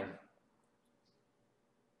design.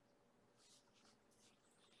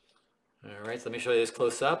 All right, so let me show you this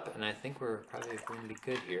close up, and I think we're probably going to be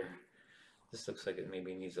good here. This looks like it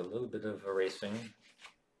maybe needs a little bit of erasing.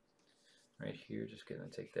 Right here, just gonna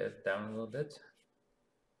take that down a little bit.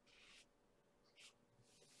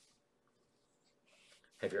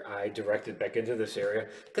 Have your eye directed back into this area,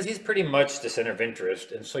 because he's pretty much the center of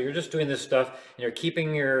interest. And so you're just doing this stuff, and you're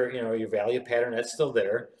keeping your, you know, your value pattern, that's still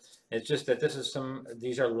there. It's just that this is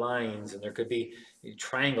these are lines, and there could be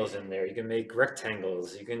triangles in there. You can make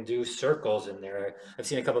rectangles. You can do circles in there. I've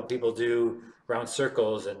seen a couple of people do round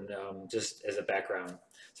circles and just as a background.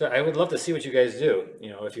 So I would love to see what you guys do.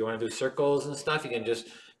 You know, if you want to do circles and stuff, you can just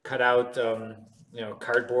cut out, you know,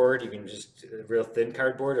 cardboard. You can just real thin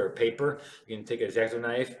cardboard or paper. You can take an X-Acto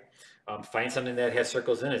knife, find something that has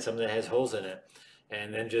circles in it, something that has holes in it,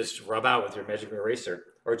 and then just rub out with your magic eraser.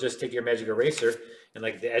 Or just take your magic eraser and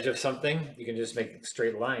like the edge of something, you can just make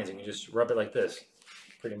straight lines and you just rub it like this.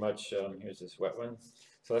 Pretty much, here's this wet one.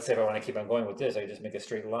 So let's say if I want to keep on going with this, I just make a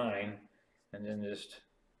straight line and then just,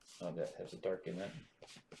 oh, that has a dark in it.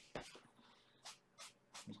 I'm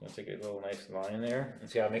just going to take a little nice line there and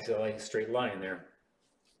see how it makes it like a straight line there.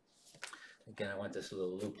 Again, I want this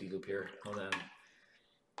little loop-de-loop here. Hold on.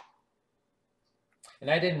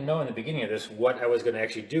 And I didn't know in the beginning of this what I was going to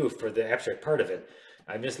actually do for the abstract part of it.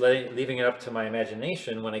 I'm just leaving it up to my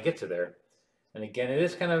imagination when I get to there. And again, it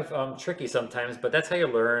is kind of tricky sometimes, but that's how you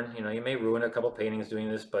learn. You know, you may ruin a couple paintings doing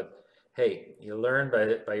this, but hey, you learn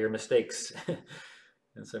by your mistakes.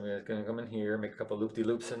 And so I'm going to come in here, make a couple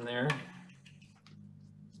loop-de-loops in there.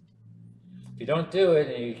 If you don't do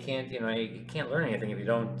it, and you can't, you know, you can't learn anything if you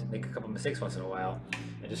don't make a couple mistakes once in a while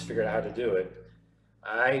and just figure out how to do it.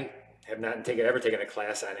 I have not ever taken a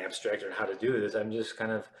class on abstract or how to do this. I'm just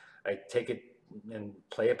kind of, I take it and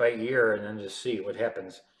play it by ear and then just see what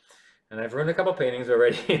happens. And I've ruined a couple paintings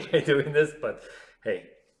already by doing this, but hey,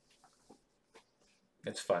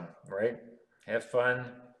 it's fun, right? Have fun,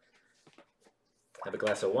 have a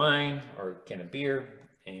glass of wine or a can of beer,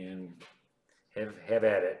 and have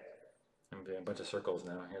at it. I'm doing a bunch of circles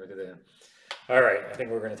now. Here, look at that. All right, I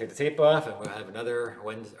think we're going to take the tape off, and we'll have another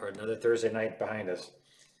Wednesday or another Thursday night behind us.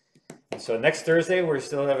 And so next Thursday, we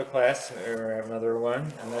still have a class, or have another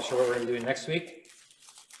one. I'm not sure what we're going to do next week.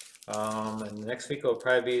 And next week will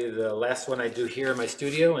probably be the last one I do here in my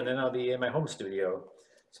studio, and then I'll be in my home studio.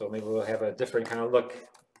 So maybe we'll have a different kind of look.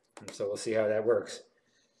 And so we'll see how that works.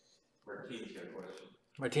 Martina's got a question.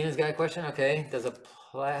 Martina's got a question? Okay. Does a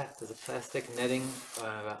plastic netting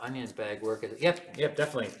onions bag work? Yep,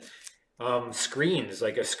 definitely. Screens,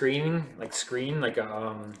 like a screen, like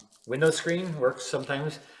a window screen works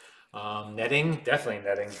sometimes. Netting, definitely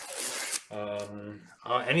netting.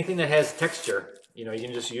 Anything that has texture, you know, you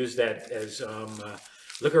can just use that as,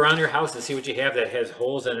 look around your house and see what you have that has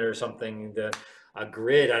holes in it or something, a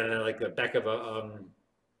grid, I don't know, like the back of a,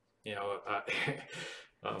 you know,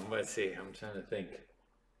 let's see, I'm trying to think.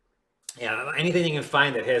 Yeah, anything you can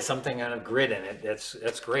find that has something on a grid in it,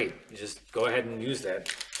 that's great. You just go ahead and use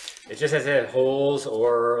that. It just has to have holes,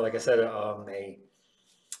 or like I said, a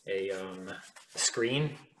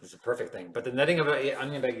screen is a perfect thing. But the netting of an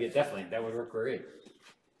onion bag, definitely, that would work great.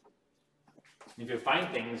 If you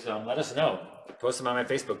find things, let us know. Post them on my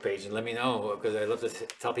Facebook page and let me know, because I love to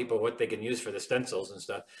tell people what they can use for the stencils and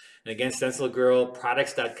stuff. And again,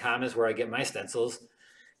 stencilgirlproducts.com is where I get my stencils.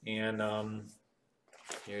 And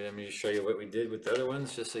here, let me just show you what we did with the other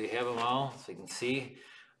ones, just so you have them all, so you can see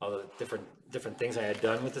all the different things I had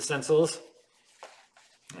done with the stencils.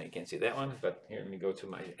 You can't see that one, but here, let me go to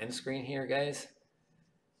my end screen here, guys.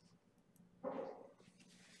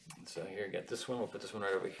 So here, got this one. We'll put this one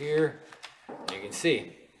right over here. You can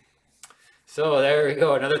see. So there we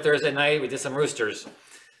go. Another Thursday night. We did some roosters.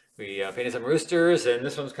 We painted some roosters, and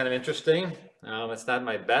this one's kind of interesting. It's not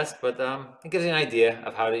my best, but it gives you an idea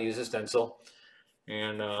of how to use a stencil.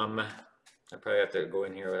 And I probably have to go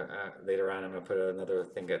in here later on. I'm going to put another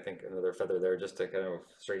thing, I think, another feather there just to kind of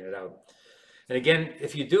straighten it out. And again,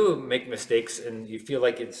 if you do make mistakes and you feel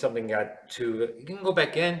like it's something got too, you can go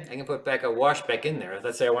back in. I can put back a wash back in there.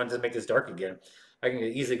 Let's say I wanted to make this dark again. I can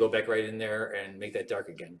easily go back right in there and make that dark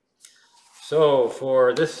again. So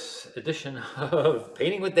for this edition of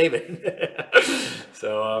Painting with David.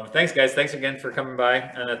 So thanks guys. Thanks again for coming by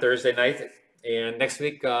on a Thursday night. And next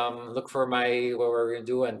week, look for what we're going to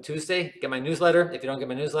do on Tuesday. Get my newsletter. If you don't get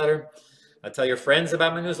my newsletter, tell your friends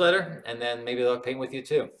about my newsletter, and then maybe they'll paint with you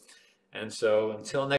too. And so until next